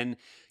since then,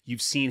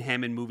 you've seen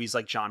him in movies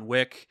like John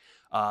Wick,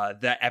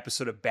 that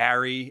episode of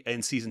Barry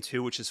in season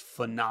 2, which is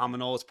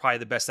phenomenal. It's probably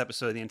the best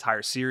episode of the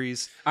entire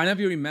series. I don't know if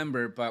you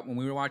remember, but when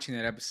we were watching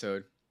that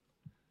episode,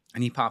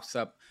 and he pops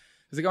up,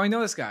 I was like, oh, I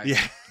know this guy. Yeah.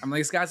 I'm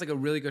like, this guy's like a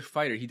really good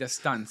fighter. He does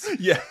stunts.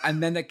 Yeah.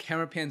 And then the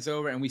camera pans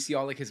over and we see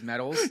all like his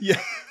medals.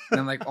 Yeah. And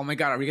I'm like, oh my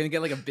God, are we going to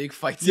get like a big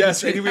fight scene?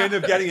 Yes, we end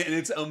up getting it, and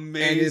it's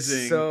amazing. And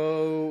it's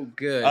so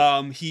good.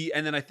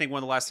 And then I think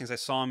one of the last things I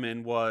saw him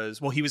in was,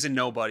 he was in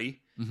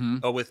Nobody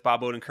with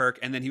Bob Odenkirk,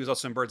 and then he was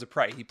also in Birds of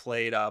Prey. He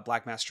played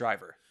Black Mass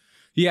Driver.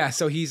 Yeah,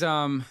 so he's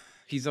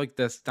like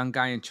the stunt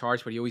guy in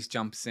charge, but he always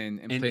jumps in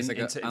and plays like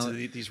into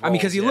these roles. I mean,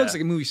 because he looks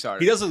like a movie star.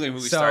 He does look like a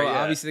movie star. So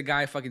obviously the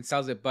guy fucking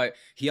sells it, but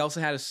he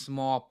also had a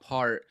small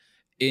part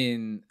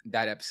in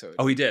that episode.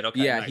 Oh, he did.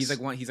 Okay, yeah, nice. he's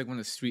like one of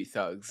the street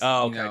thugs.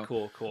 Oh, okay,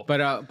 cool.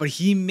 But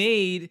he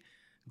made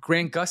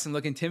Grant Gustin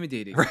look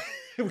intimidating,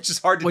 which is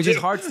hard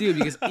to do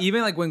because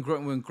even like when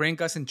Grant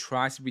Gustin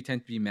tries to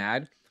pretend to be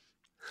mad,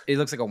 it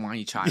looks like a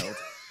whiny child.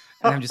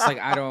 And I'm just like,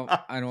 I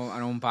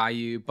don't buy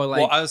you. But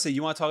like, well, I would say,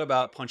 you want to talk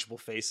about punchable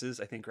faces?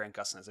 I think Grant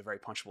Gustin has a very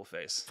punchable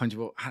face.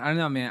 Punchable. I don't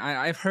know, man.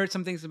 I've heard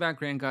some things about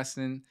Grant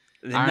Gustin.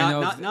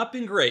 Not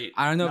been great.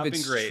 I don't know if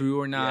it's true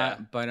or not.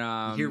 Yeah. But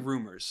you hear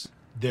rumors.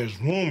 There's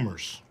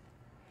rumors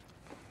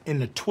in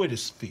the Twitter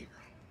sphere.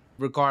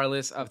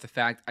 Regardless of the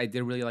fact, I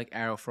did really like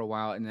Arrow for a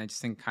while, and I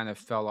just think kind of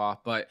fell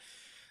off. But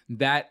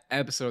that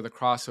episode of the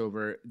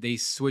crossover, they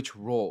switch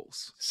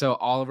roles. So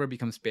Oliver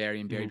becomes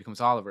Barry, and Barry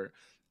becomes Oliver.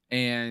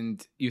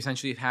 And you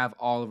essentially have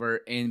Oliver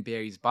in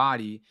Barry's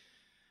body,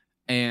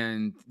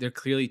 and they're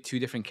clearly two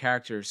different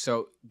characters.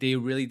 So they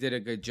really did a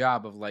good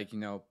job of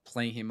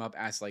playing him up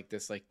as like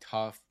this like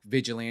tough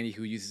vigilante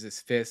who uses his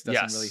fist,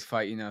 doesn't really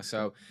fight,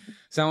 So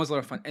that was a lot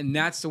of fun. And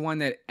that's the one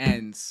that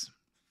ends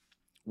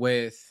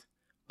with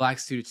Black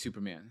Suited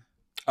Superman.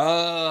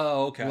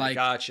 Oh, okay.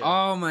 Gotcha.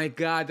 Oh my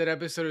God, that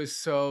episode is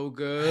so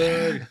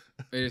good.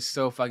 It is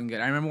so fucking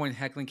good. I remember when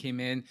Hecklin came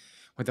in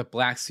with the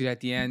black suit at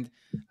the end,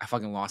 I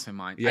fucking lost my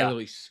mind. I Yeah.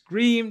 literally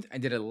screamed. I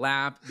did a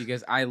lap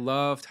because I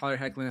love Tyler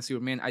Hoechlin as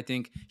Superman. I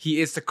think he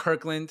is the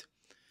Kirkland.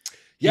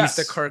 Yes.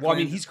 He's the Kirkland. Well, I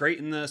mean, he's great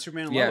in the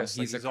Superman and Yeah, Lois.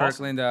 he's Like, the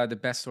awesome. Kirkland, the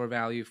best store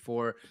value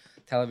for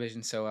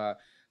television. So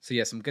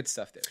yeah, some good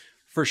stuff there.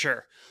 For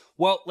sure.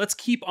 Well, let's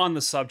keep on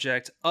the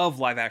subject of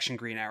live action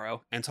Green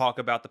Arrow and talk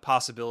about the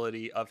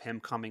possibility of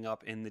him coming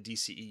up in the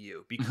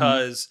DCEU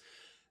because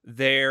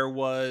there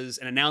was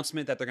an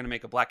announcement that they're going to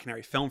make a Black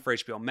Canary film for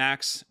HBO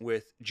Max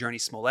with Journey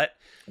Smollett.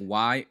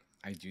 Why?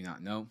 I do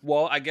not know.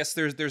 Well, I guess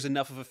there's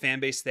enough of a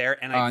fan base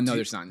there, and No,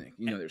 there's not, Nick.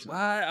 You know there's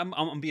not.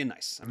 I'm being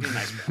nice. I'm being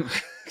nice, bro.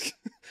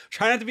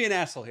 Try not to be an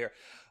asshole here.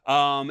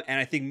 And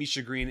I think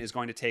Misha Green is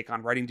going to take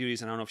on writing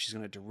duties. I don't know if she's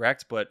going to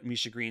direct, but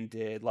Misha Green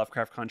did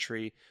Lovecraft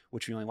Country,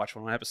 which we only watched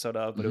one episode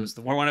of. But it was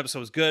the one episode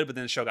was good, but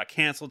then the show got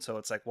canceled. So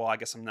it's like, well, I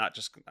guess I'm not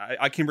just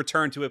I can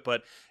return to it,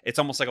 but it's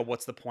almost like a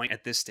what's the point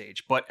at this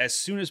stage. But as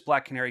soon as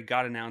Black Canary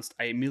got announced,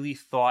 I immediately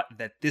thought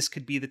that this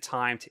could be the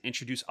time to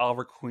introduce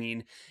Oliver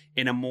Queen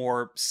in a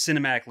more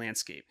cinematic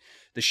landscape.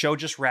 The show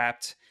just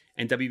wrapped,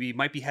 and WB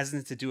might be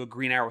hesitant to do a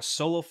Green Arrow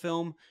solo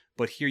film.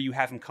 But here you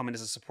have him come in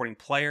as a supporting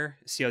player,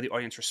 see how the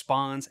audience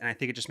responds, and I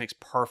think it just makes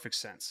perfect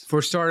sense.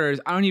 For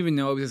starters, I don't even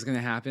know if this is going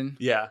to happen.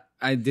 Yeah.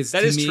 That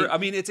That is true. I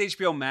mean, it's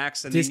HBO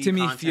Max. And this they to need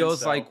me content,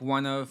 feels so- like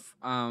one of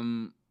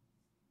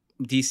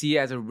DC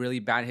has a really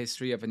bad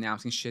history of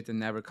announcing shit that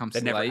never comes That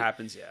to never light.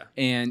 happens, yeah.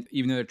 And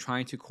even though they're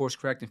trying to course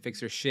correct and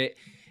fix their shit,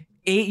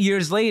 8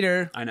 years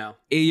later, I know.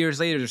 8 years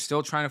later, they're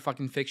still trying to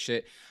fucking fix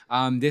shit.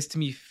 This to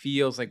me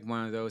feels like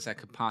one of those that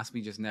could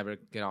possibly just never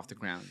get off the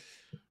ground.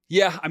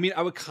 Yeah, I mean,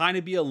 I would kind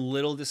of be a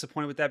little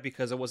disappointed with that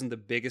because I wasn't the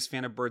biggest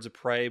fan of Birds of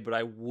Prey, but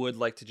I would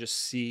like to just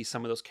see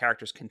some of those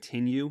characters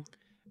continue.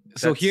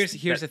 So here's the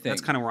thing.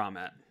 That's kind of where I'm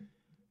at.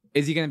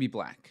 Is he going to be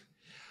black?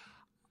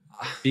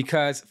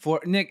 Because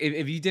for Nick,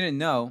 if you didn't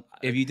know,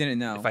 if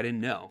I didn't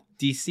know,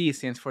 DC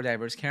stands for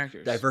diverse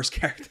characters. Diverse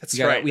characters. That's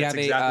right. We That's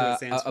have exactly what it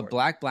stands a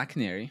for. black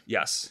canary.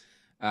 Yes.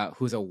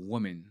 Who's a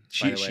woman.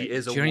 She by the way.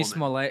 is a Journey woman.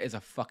 Smollett is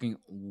a fucking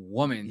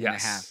woman and a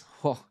half.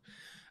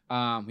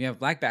 Oh. We have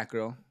black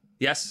Batgirl.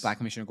 Yes. Black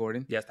Commissioner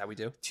Gordon. Yes, that we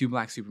do. 2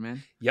 black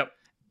Superman. Yep.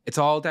 It's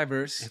all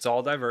diverse. It's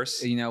all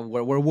diverse. You know,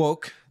 we're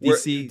woke.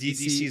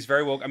 DC is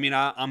very woke. I mean,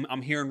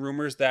 I'm hearing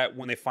rumors that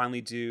when they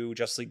finally do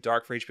Justice League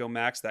Dark for HBO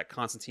Max, that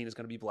Constantine is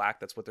going to be black.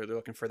 That's what they're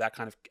looking for, that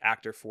kind of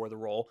actor for the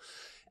role.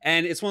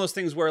 And it's one of those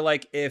things where,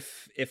 like,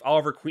 if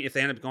Oliver Queen, if they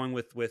end up going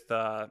with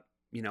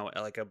you know,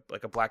 like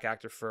a black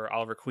actor for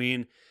Oliver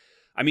Queen,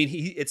 I mean,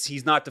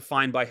 he's not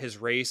defined by his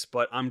race,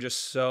 but I'm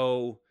just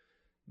so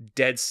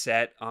dead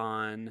set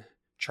on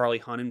Charlie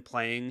Hunnam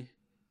playing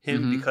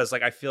him because,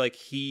 like, I feel like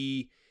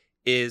he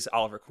is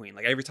Oliver Queen.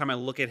 Like, every time I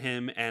look at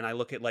him and I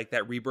look at, like,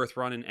 that Rebirth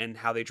run and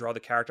how they draw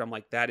the character, I'm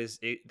like, that is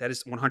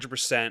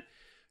 100%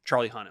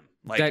 Charlie Hunnam.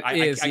 Like,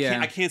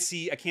 I can't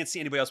see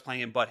anybody else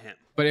playing him but him.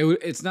 But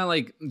it's not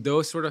like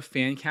those sort of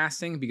fan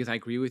casting, because I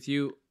agree with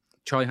you.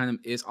 Charlie Hunnam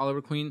is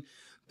Oliver Queen.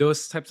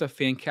 Those types of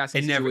fan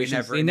casting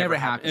situations, they never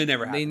happen. It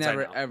never happens. They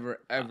never,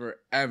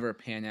 ever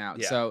pan out.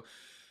 Yeah. So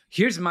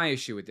here's my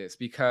issue with this,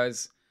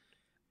 because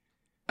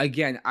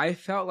again, I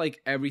felt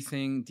like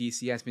everything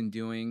DC has been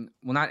doing,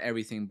 well, not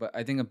everything, but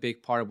I think a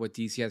big part of what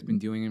DC has been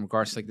doing in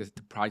regards to, like,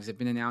 the projects they've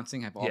been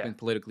announcing have all been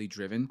politically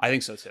driven. I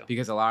think so too.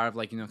 Because a lot of,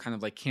 like, you know, kind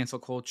of like cancel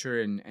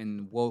culture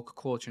and woke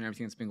culture and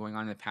everything that's been going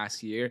on in the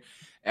past year,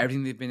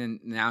 everything they've been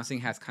announcing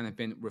has kind of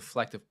been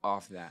reflective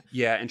of that.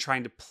 Yeah, and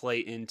trying to play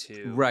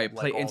into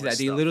play into that.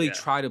 They literally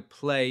try to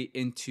play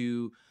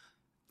into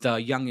the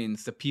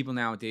youngins, the people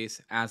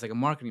nowadays, as like a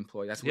marketing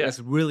ploy. That's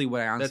really what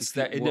I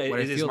honestly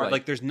feel like.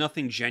 Like, there's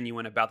nothing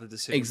genuine about the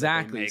decisions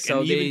that they make. So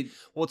and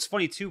well, it's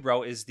funny too,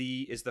 bro. Is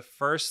the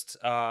first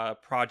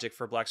project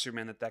for Black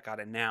Superman that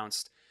got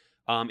announced.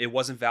 It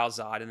wasn't Val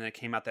Zod, and then it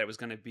came out that it was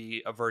going to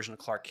be a version of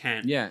Clark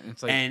Kent. Yeah,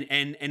 it's like,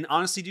 and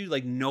honestly, dude,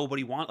 like,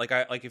 nobody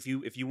if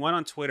you went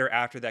on Twitter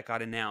after that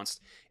got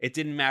announced, it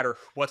didn't matter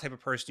what type of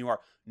person you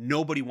are.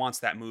 Nobody wants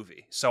that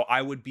movie. So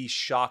I would be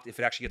shocked if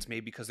it actually gets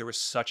made because there was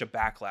such a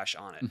backlash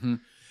on it. Mm-hmm.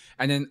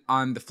 And then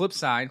on the flip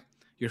side,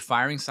 you're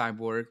firing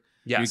Cyborg.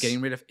 Yes. You're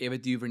getting rid of Ava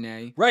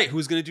DuVernay. Right,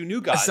 who's going to do New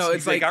Gods. So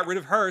it's they like, got rid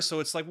of her, so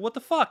it's like, what the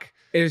fuck?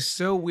 It is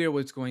so weird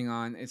what's going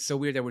on. It's so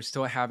weird that we're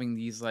still having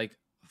these, like,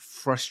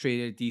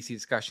 frustrated DC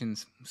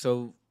discussions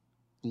so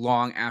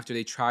long after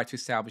they try to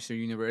establish their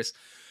universe.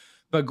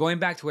 But going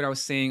back to what I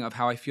was saying of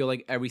how I feel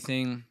like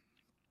everything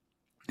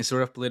is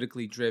sort of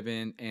politically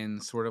driven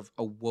and sort of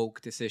a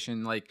woke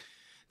decision. Like,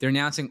 they're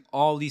announcing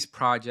all these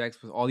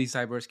projects with all these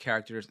diverse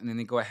characters, and then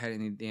they go ahead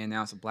and they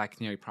announce a Black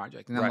Canary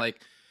project. And I'm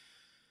like,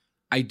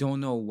 I don't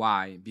know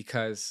why,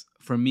 because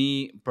for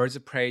me, Birds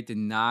of Prey it's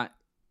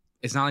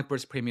not like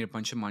Birds of Prey made a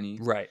bunch of money.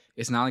 Right.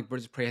 It's not like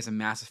Birds of Prey has a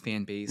massive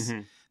fan base.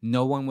 Mm-hmm.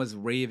 No one was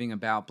raving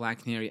about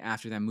Black Canary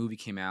after that movie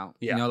came out.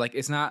 Yeah. You know, like,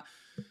 it's not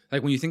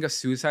like when you think of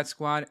Suicide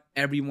Squad,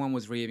 everyone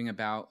was raving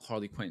about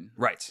Harley Quinn.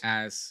 Right.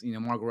 As, you know,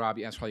 Margot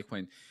Robbie as Harley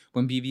Quinn.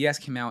 When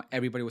BVS came out,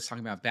 everybody was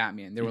talking about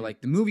Batman. They were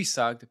like, the movie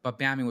sucked, but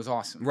Batman was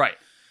awesome. Right.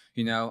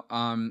 You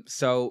know,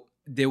 so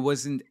there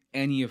wasn't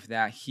any of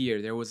that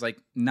here. There was like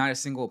not a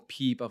single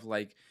peep of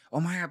like, oh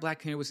my God, Black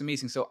Canary was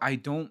amazing. So I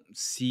don't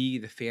see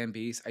the fan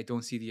base. I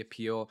don't see the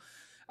appeal.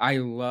 I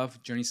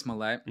love Jurnee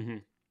Smollett,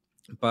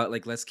 but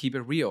like, let's keep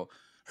it real.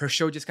 Her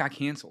show just got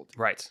canceled.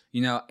 Right.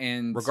 You know,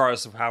 and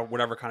regardless of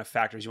whatever kind of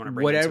factors you want to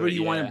bring whatever into it,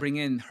 you want to bring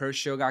in, her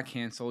show got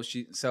canceled.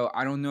 So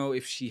I don't know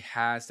if she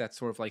has that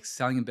sort of like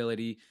selling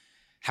ability.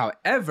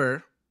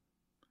 However,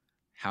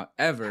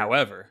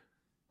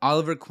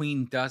 Oliver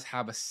Queen does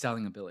have a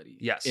selling ability.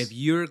 Yes. If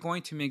you're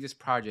going to make this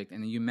project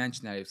and you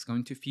mentioned that it's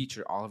going to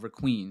feature Oliver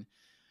Queen,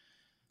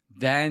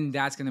 then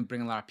that's going to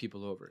bring a lot of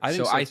people over.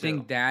 I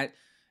think that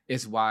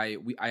is why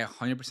I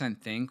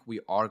 100% think we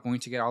are going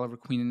to get Oliver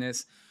Queen in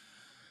this.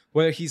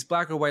 Whether he's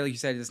black or white, like you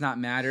said, it does not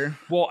matter.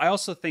 Well, I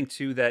also think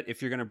too that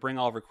if you're going to bring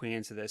Oliver Queen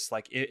into this,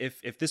 like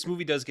if this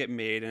movie does get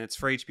made and it's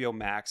for HBO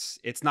Max,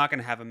 it's not going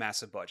to have a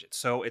massive budget.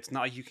 So it's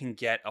not like you can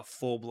get a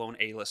full-blown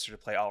A-lister to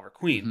play Oliver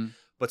Queen.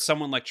 But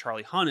someone like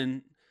Charlie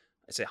Hunnam,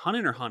 I say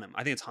Hunnam or Hunnam?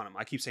 I think it's Hunnam.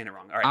 I keep saying it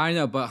wrong. All right. I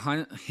know, but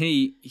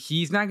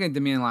he's not going to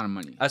demand a lot of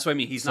money. That's what I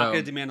mean. He's not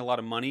going to demand a lot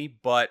of money,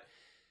 but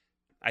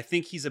I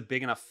think he's a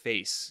big enough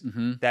face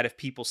that if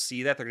people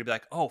see that, they're going to be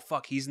like, oh,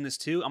 fuck, he's in this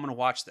too? I'm going to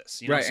watch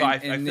this. You know? Right, So I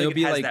and feel it'll like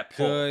be it has like that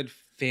pull. good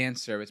fan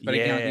service. But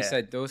again, like you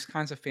said, those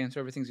kinds of fan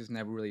service things just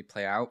never really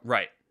play out.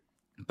 Right.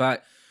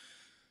 But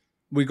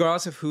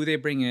regardless of who they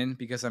bring in,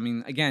 because I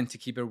mean, again, to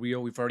keep it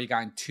real, we've already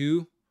gotten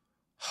 2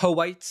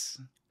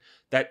 Howites.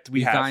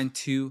 We've gotten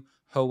 2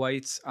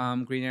 Howites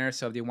Green Arrow.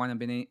 So if they want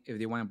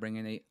to bring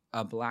in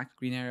a black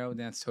Green Arrow,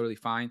 then that's totally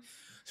fine.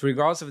 So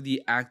regardless of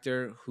the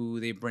actor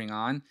who they bring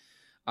on,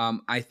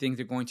 I think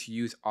they're going to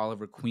use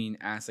Oliver Queen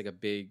as like a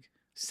big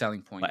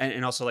selling point,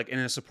 and also like in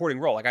a supporting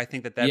role. Like I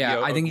think that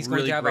I think he's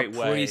really going to have a pretty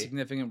way.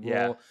 significant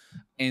role,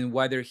 and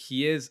whether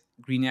he is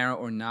Green Arrow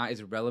or not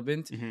is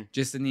irrelevant.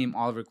 Just the name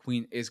Oliver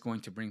Queen is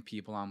going to bring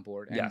people on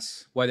board. And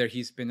whether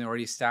he's been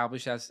already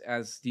established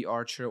as the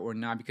Archer or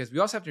not, because we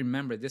also have to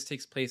remember this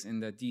takes place in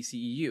the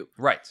DCEU,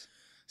 right?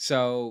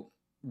 So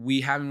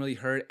we haven't really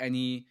heard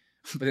any.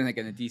 But then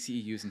again, the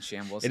DCEU is in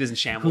shambles. It is in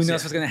shambles. Who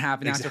knows what's going to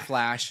happen after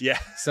Flash? Yeah.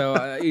 So,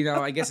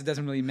 I guess it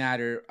doesn't really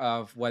matter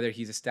of whether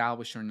he's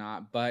established or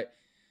not. But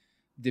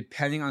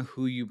depending on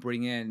who you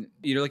bring in,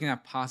 you're looking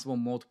at possible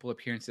multiple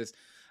appearances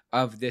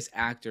of this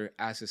actor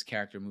as his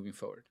character moving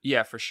forward.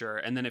 Yeah, for sure.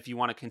 And then if you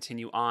want to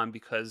continue on,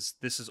 because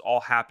this is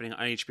all happening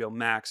on HBO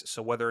Max,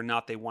 so whether or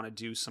not they want to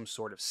do some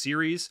sort of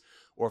series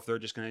or if they're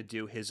just going to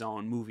do his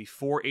own movie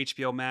for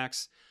HBO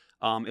Max,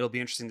 it'll be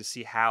interesting to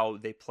see how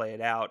they play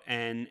it out.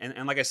 And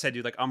like I said,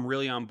 dude, like I'm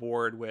really on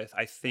board with,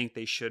 I think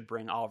they should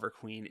bring Oliver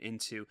Queen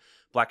into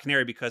Black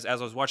Canary, because as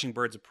I was watching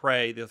Birds of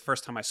Prey, the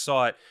first time I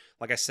saw it,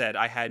 like I said,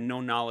 I had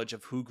no knowledge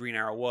of who Green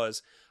Arrow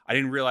was. I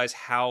didn't realize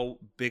how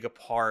big a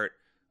part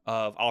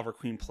of Oliver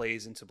Queen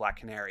plays into Black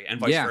Canary and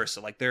vice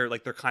versa. Like they're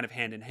kind of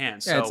hand in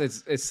hand. Yeah, so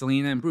it's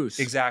Selena and Bruce.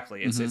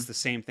 Exactly. It's the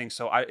same thing.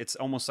 So it's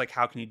almost like,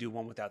 how can you do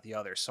one without the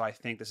other? So I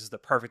think this is the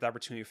perfect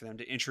opportunity for them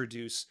to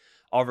introduce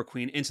Oliver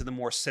Queen into the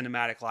more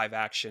cinematic live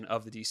action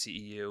of the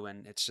DCEU,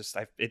 and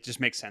it just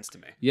makes sense to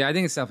me. Yeah, I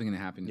think it's definitely going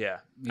to happen. Yeah,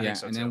 I think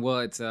so and too.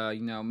 Then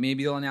it's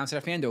maybe they'll announce it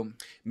at Fandom.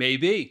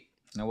 Maybe.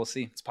 No, we'll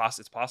see. It's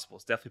possible.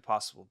 It's definitely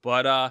possible.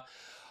 But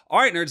all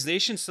right, Nerds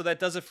Nation, so that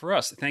does it for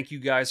us. Thank you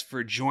guys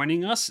for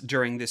joining us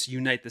during this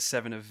Unite the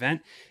Seven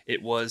event.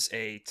 It was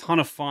a ton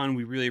of fun.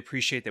 We really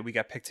appreciate that we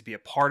got picked to be a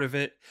part of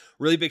it.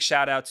 Really big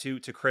shout out to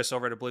Chris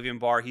over at Oblivion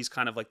Bar. He's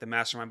kind of like the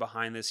mastermind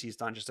behind this. He's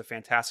done just a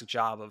fantastic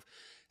job of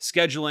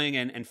scheduling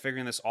and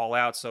figuring this all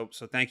out. So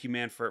thank you,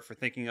 man, for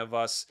thinking of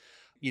us.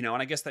 And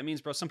I guess that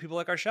means, bro, some people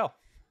like our show.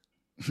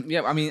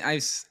 Yeah, I mean, I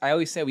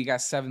always say we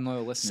got 7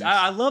 loyal listeners.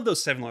 I love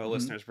those 7 loyal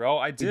listeners, bro.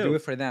 I do. We do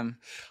it for them.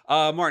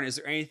 Martin, is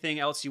there anything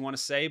else you want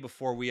to say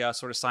before we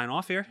sort of sign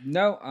off here?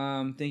 No.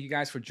 Thank you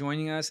guys for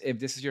joining us. If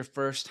this is your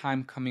first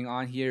time coming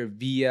on here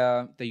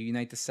via the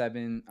Unite the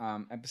Seven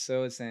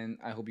episodes, and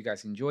I hope you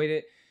guys enjoyed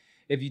it.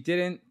 If you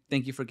didn't,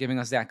 thank you for giving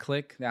us that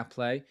click, that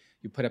play.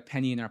 You put a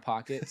penny in our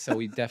pocket, so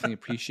we definitely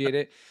appreciate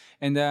it.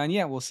 And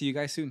we'll see you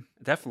guys soon.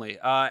 Definitely.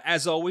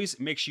 As always,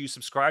 make sure you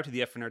subscribe to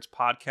the FN Nerds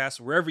podcast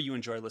wherever you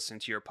enjoy listening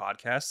to your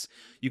podcasts.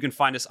 You can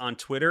find us on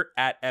Twitter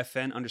at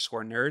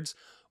FN_nerds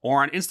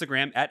or on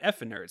Instagram at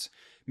FN Nerds.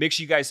 Make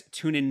sure you guys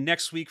tune in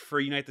next week for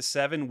Unite the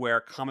Seven, where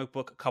Comic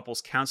Book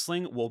Couples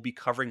Counseling will be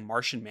covering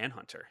Martian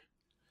Manhunter.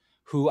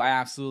 Who I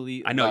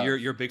absolutely I know love.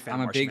 You're a big fan. I'm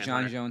of Martian a big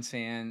Manhunter. John Jones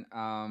fan.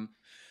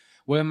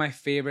 One of my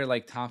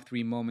favorite top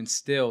 3 moments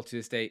still to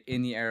this day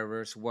in the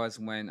Arrowverse was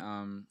when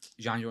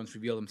John Jones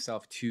revealed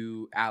himself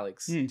to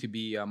Alex to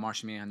be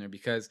Martian Manhunter,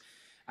 because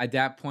at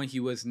that point he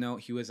was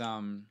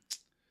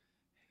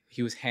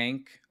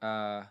Hank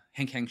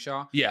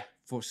Henshaw. Yeah.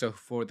 For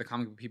the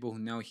comic book people who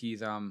know,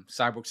 he's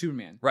Cyborg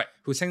Superman. Right.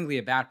 Who's technically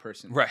a bad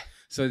person. Right.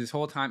 So this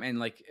whole time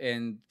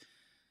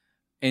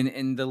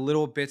and the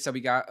little bits that we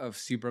got of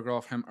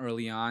Supergirl from him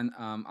early on,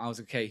 I was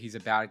okay, he's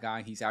a bad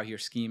guy. He's out here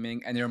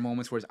scheming. And there are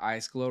moments where his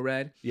eyes glow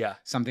red. Yeah.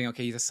 Something,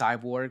 okay, he's a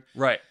cyborg.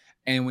 Right.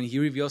 And when he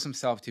reveals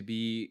himself to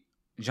be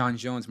Jon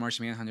Jones,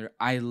 Martian Manhunter,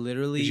 I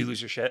literally... Did you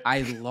lose your shit?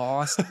 I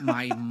lost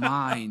my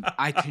mind.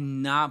 I could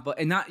not... But,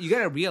 and not, you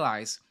got to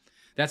realize,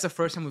 that's the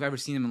first time we've ever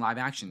seen him in live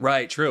action.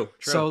 Right, true.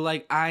 So,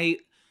 like, I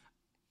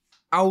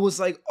was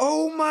like,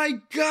 oh my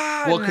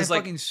God. Well, because,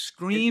 like, fucking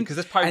screamed. Because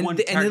that's probably one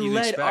character and it you'd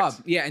led expect.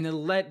 up. Yeah, and it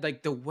led,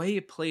 like, the way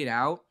it played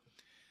out,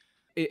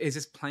 it's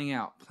just playing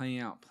out.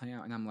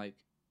 And I'm like,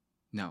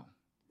 no,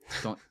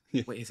 don't.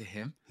 Wait, is it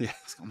him? Yeah. Like,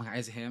 oh my God,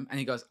 is it him? And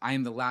he goes, I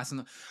am the last.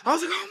 I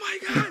was like, oh my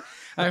God.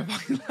 I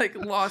fucking like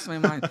lost my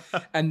mind.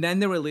 And then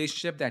the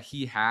relationship that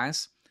he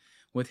has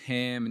with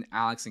him and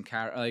Alex and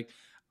Kara, like,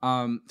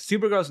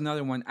 Supergirl's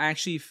another one. I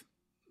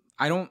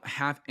don't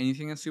have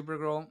anything in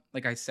Supergirl.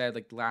 Like I said,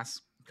 like the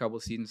last couple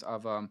of seasons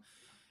of Arrow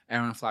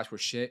and Flash were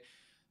shit.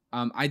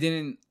 Up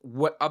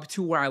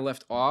to where I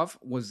left off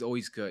was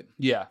always good.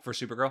 Yeah, for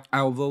Supergirl. I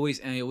always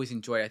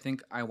enjoyed it. I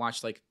think I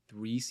watched like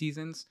 3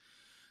 seasons.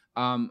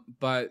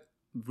 But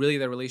really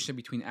the relationship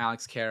between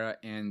Alex, Kara,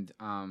 and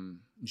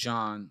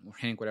John, or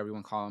Hank, whatever you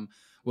want to call him,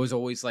 was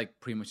always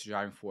like pretty much the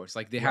driving force.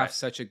 Like they have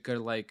such a good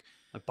like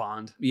a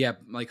bond. Yeah,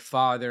 like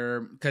father.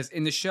 Because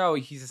in the show,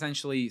 he's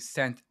essentially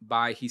sent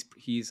by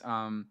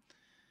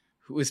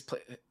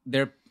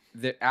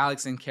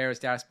Alex and Kara's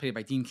dad is played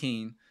by Dean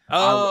Cain.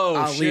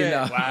 Oh shit!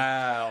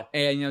 Wow.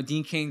 And you know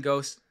Dean Cain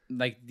goes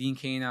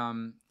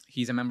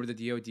he's a member of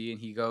the DoD and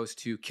he goes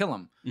to kill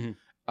him. Mm-hmm.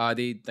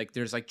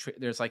 There's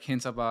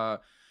hints of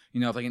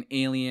of like an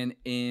alien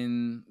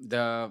in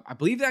I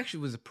believe it actually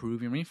was a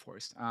Peruvian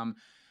rainforest.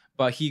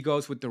 But he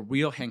goes with the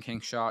real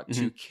Hank Shaw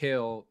to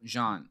kill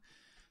Jean.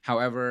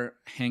 However,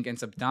 Hank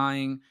ends up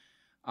dying.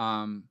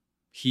 Their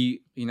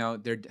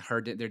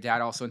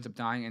dad also ends up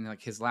dying, and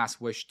like his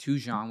last wish to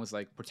Jean was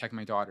like protect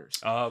my daughters.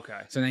 Oh,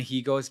 okay. So then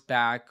he goes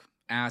back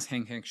as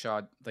Hank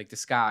Shaw, like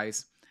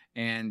disguised,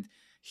 and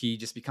he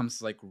just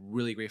becomes like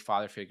really great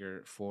father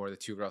figure for the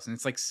 2 girls. And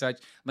it's like such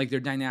like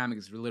their dynamic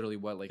is literally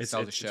what like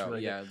sells the show.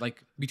 Really good.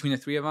 Like between the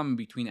 3 of them and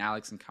between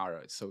Alex and Kara,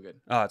 it's so good.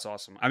 Oh, it's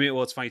awesome. I mean,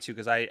 well, it's funny too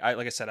because I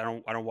like I said, I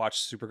don't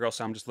watch Supergirl,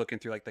 so I'm just looking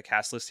through like the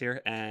cast list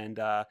here, and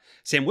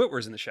Sam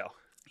Witwer's in the show.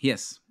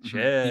 Yes,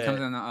 shit. He comes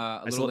in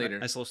a little later.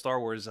 Nice little Star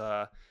Wars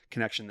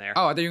connection there.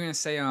 Oh, I thought you were gonna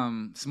say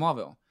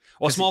Smallville.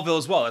 Well, Smallville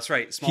as well. That's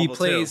right.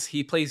 Smallville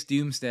he plays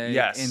Doomsday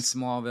in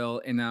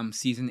Smallville in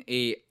season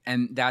 8,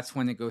 and that's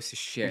when it goes to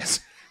shit. Yes.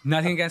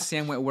 Nothing against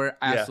Sam Witwer.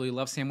 I absolutely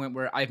love Sam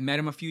Witwer. I've met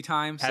him a few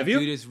times. Have the you?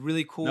 Dude is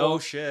really cool. No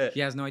shit. He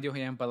has no idea who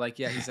I am, but like,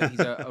 yeah, he's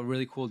a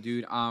really cool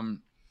dude.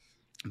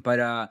 But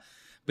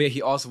yeah,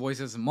 he also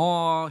voices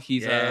Maul.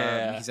 He's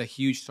a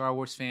huge Star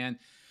Wars fan.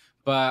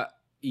 But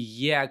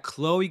yeah,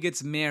 Chloe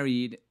gets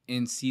married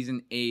in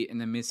season 8 in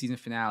the mid-season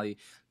finale.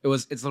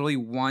 It's literally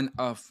one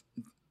of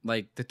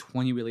like the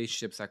 20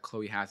 relationships that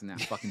Chloe has in that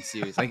fucking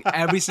series. Like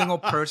every single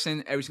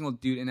person, every single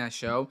dude in that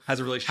show has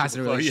a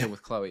relationship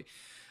with Chloe.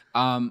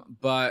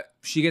 But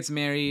she gets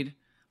married.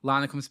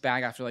 Lana comes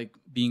back after like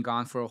being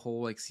gone for a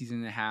whole like season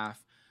and a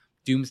half.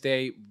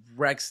 Doomsday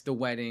wrecks the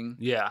wedding.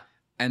 Yeah.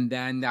 And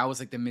then that was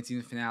like the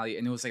mid-season finale,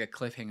 and it was like a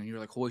cliffhanger. And you were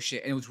like, holy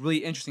shit. And it was really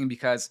interesting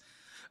because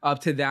up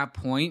to that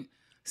point,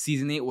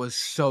 season 8 was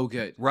so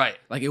good. Right.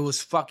 Like it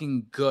was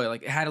fucking good.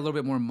 Like it had a little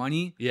bit more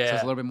money. Yeah. So it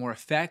was a little bit more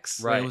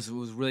effects. Right. It was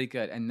really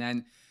good. And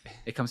then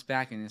it comes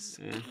back and it's...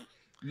 And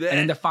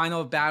then the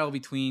final battle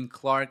between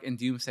Clark and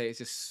Doomsday is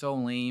just so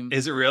lame.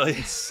 Is it really?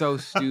 It's so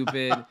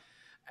stupid.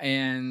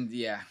 And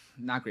yeah,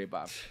 not great,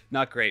 Bob.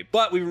 Not great.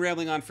 But we've been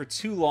rambling on for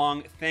too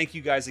long. Thank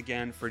you guys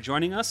again for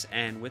joining us.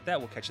 And with that,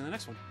 we'll catch you in the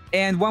next one.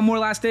 And one more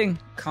last thing.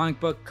 Comic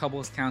book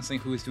couples counseling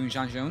who is doing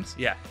Jon Jones.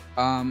 Yeah.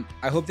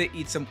 I hope they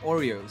eat some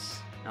Oreos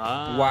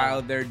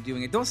while they're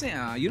doing it. Don't say,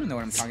 you don't know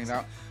what I'm talking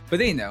about. But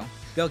they know.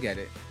 They'll get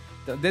it.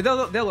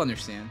 They'll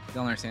understand.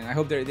 They'll understand. I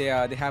hope they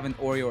have an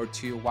Oreo or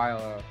 2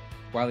 while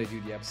they do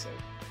the episode.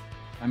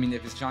 I mean,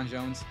 if it's Jon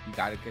Jones, you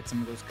gotta get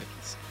some of those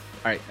cookies.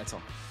 All right, that's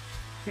all.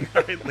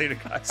 All right, later,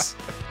 guys.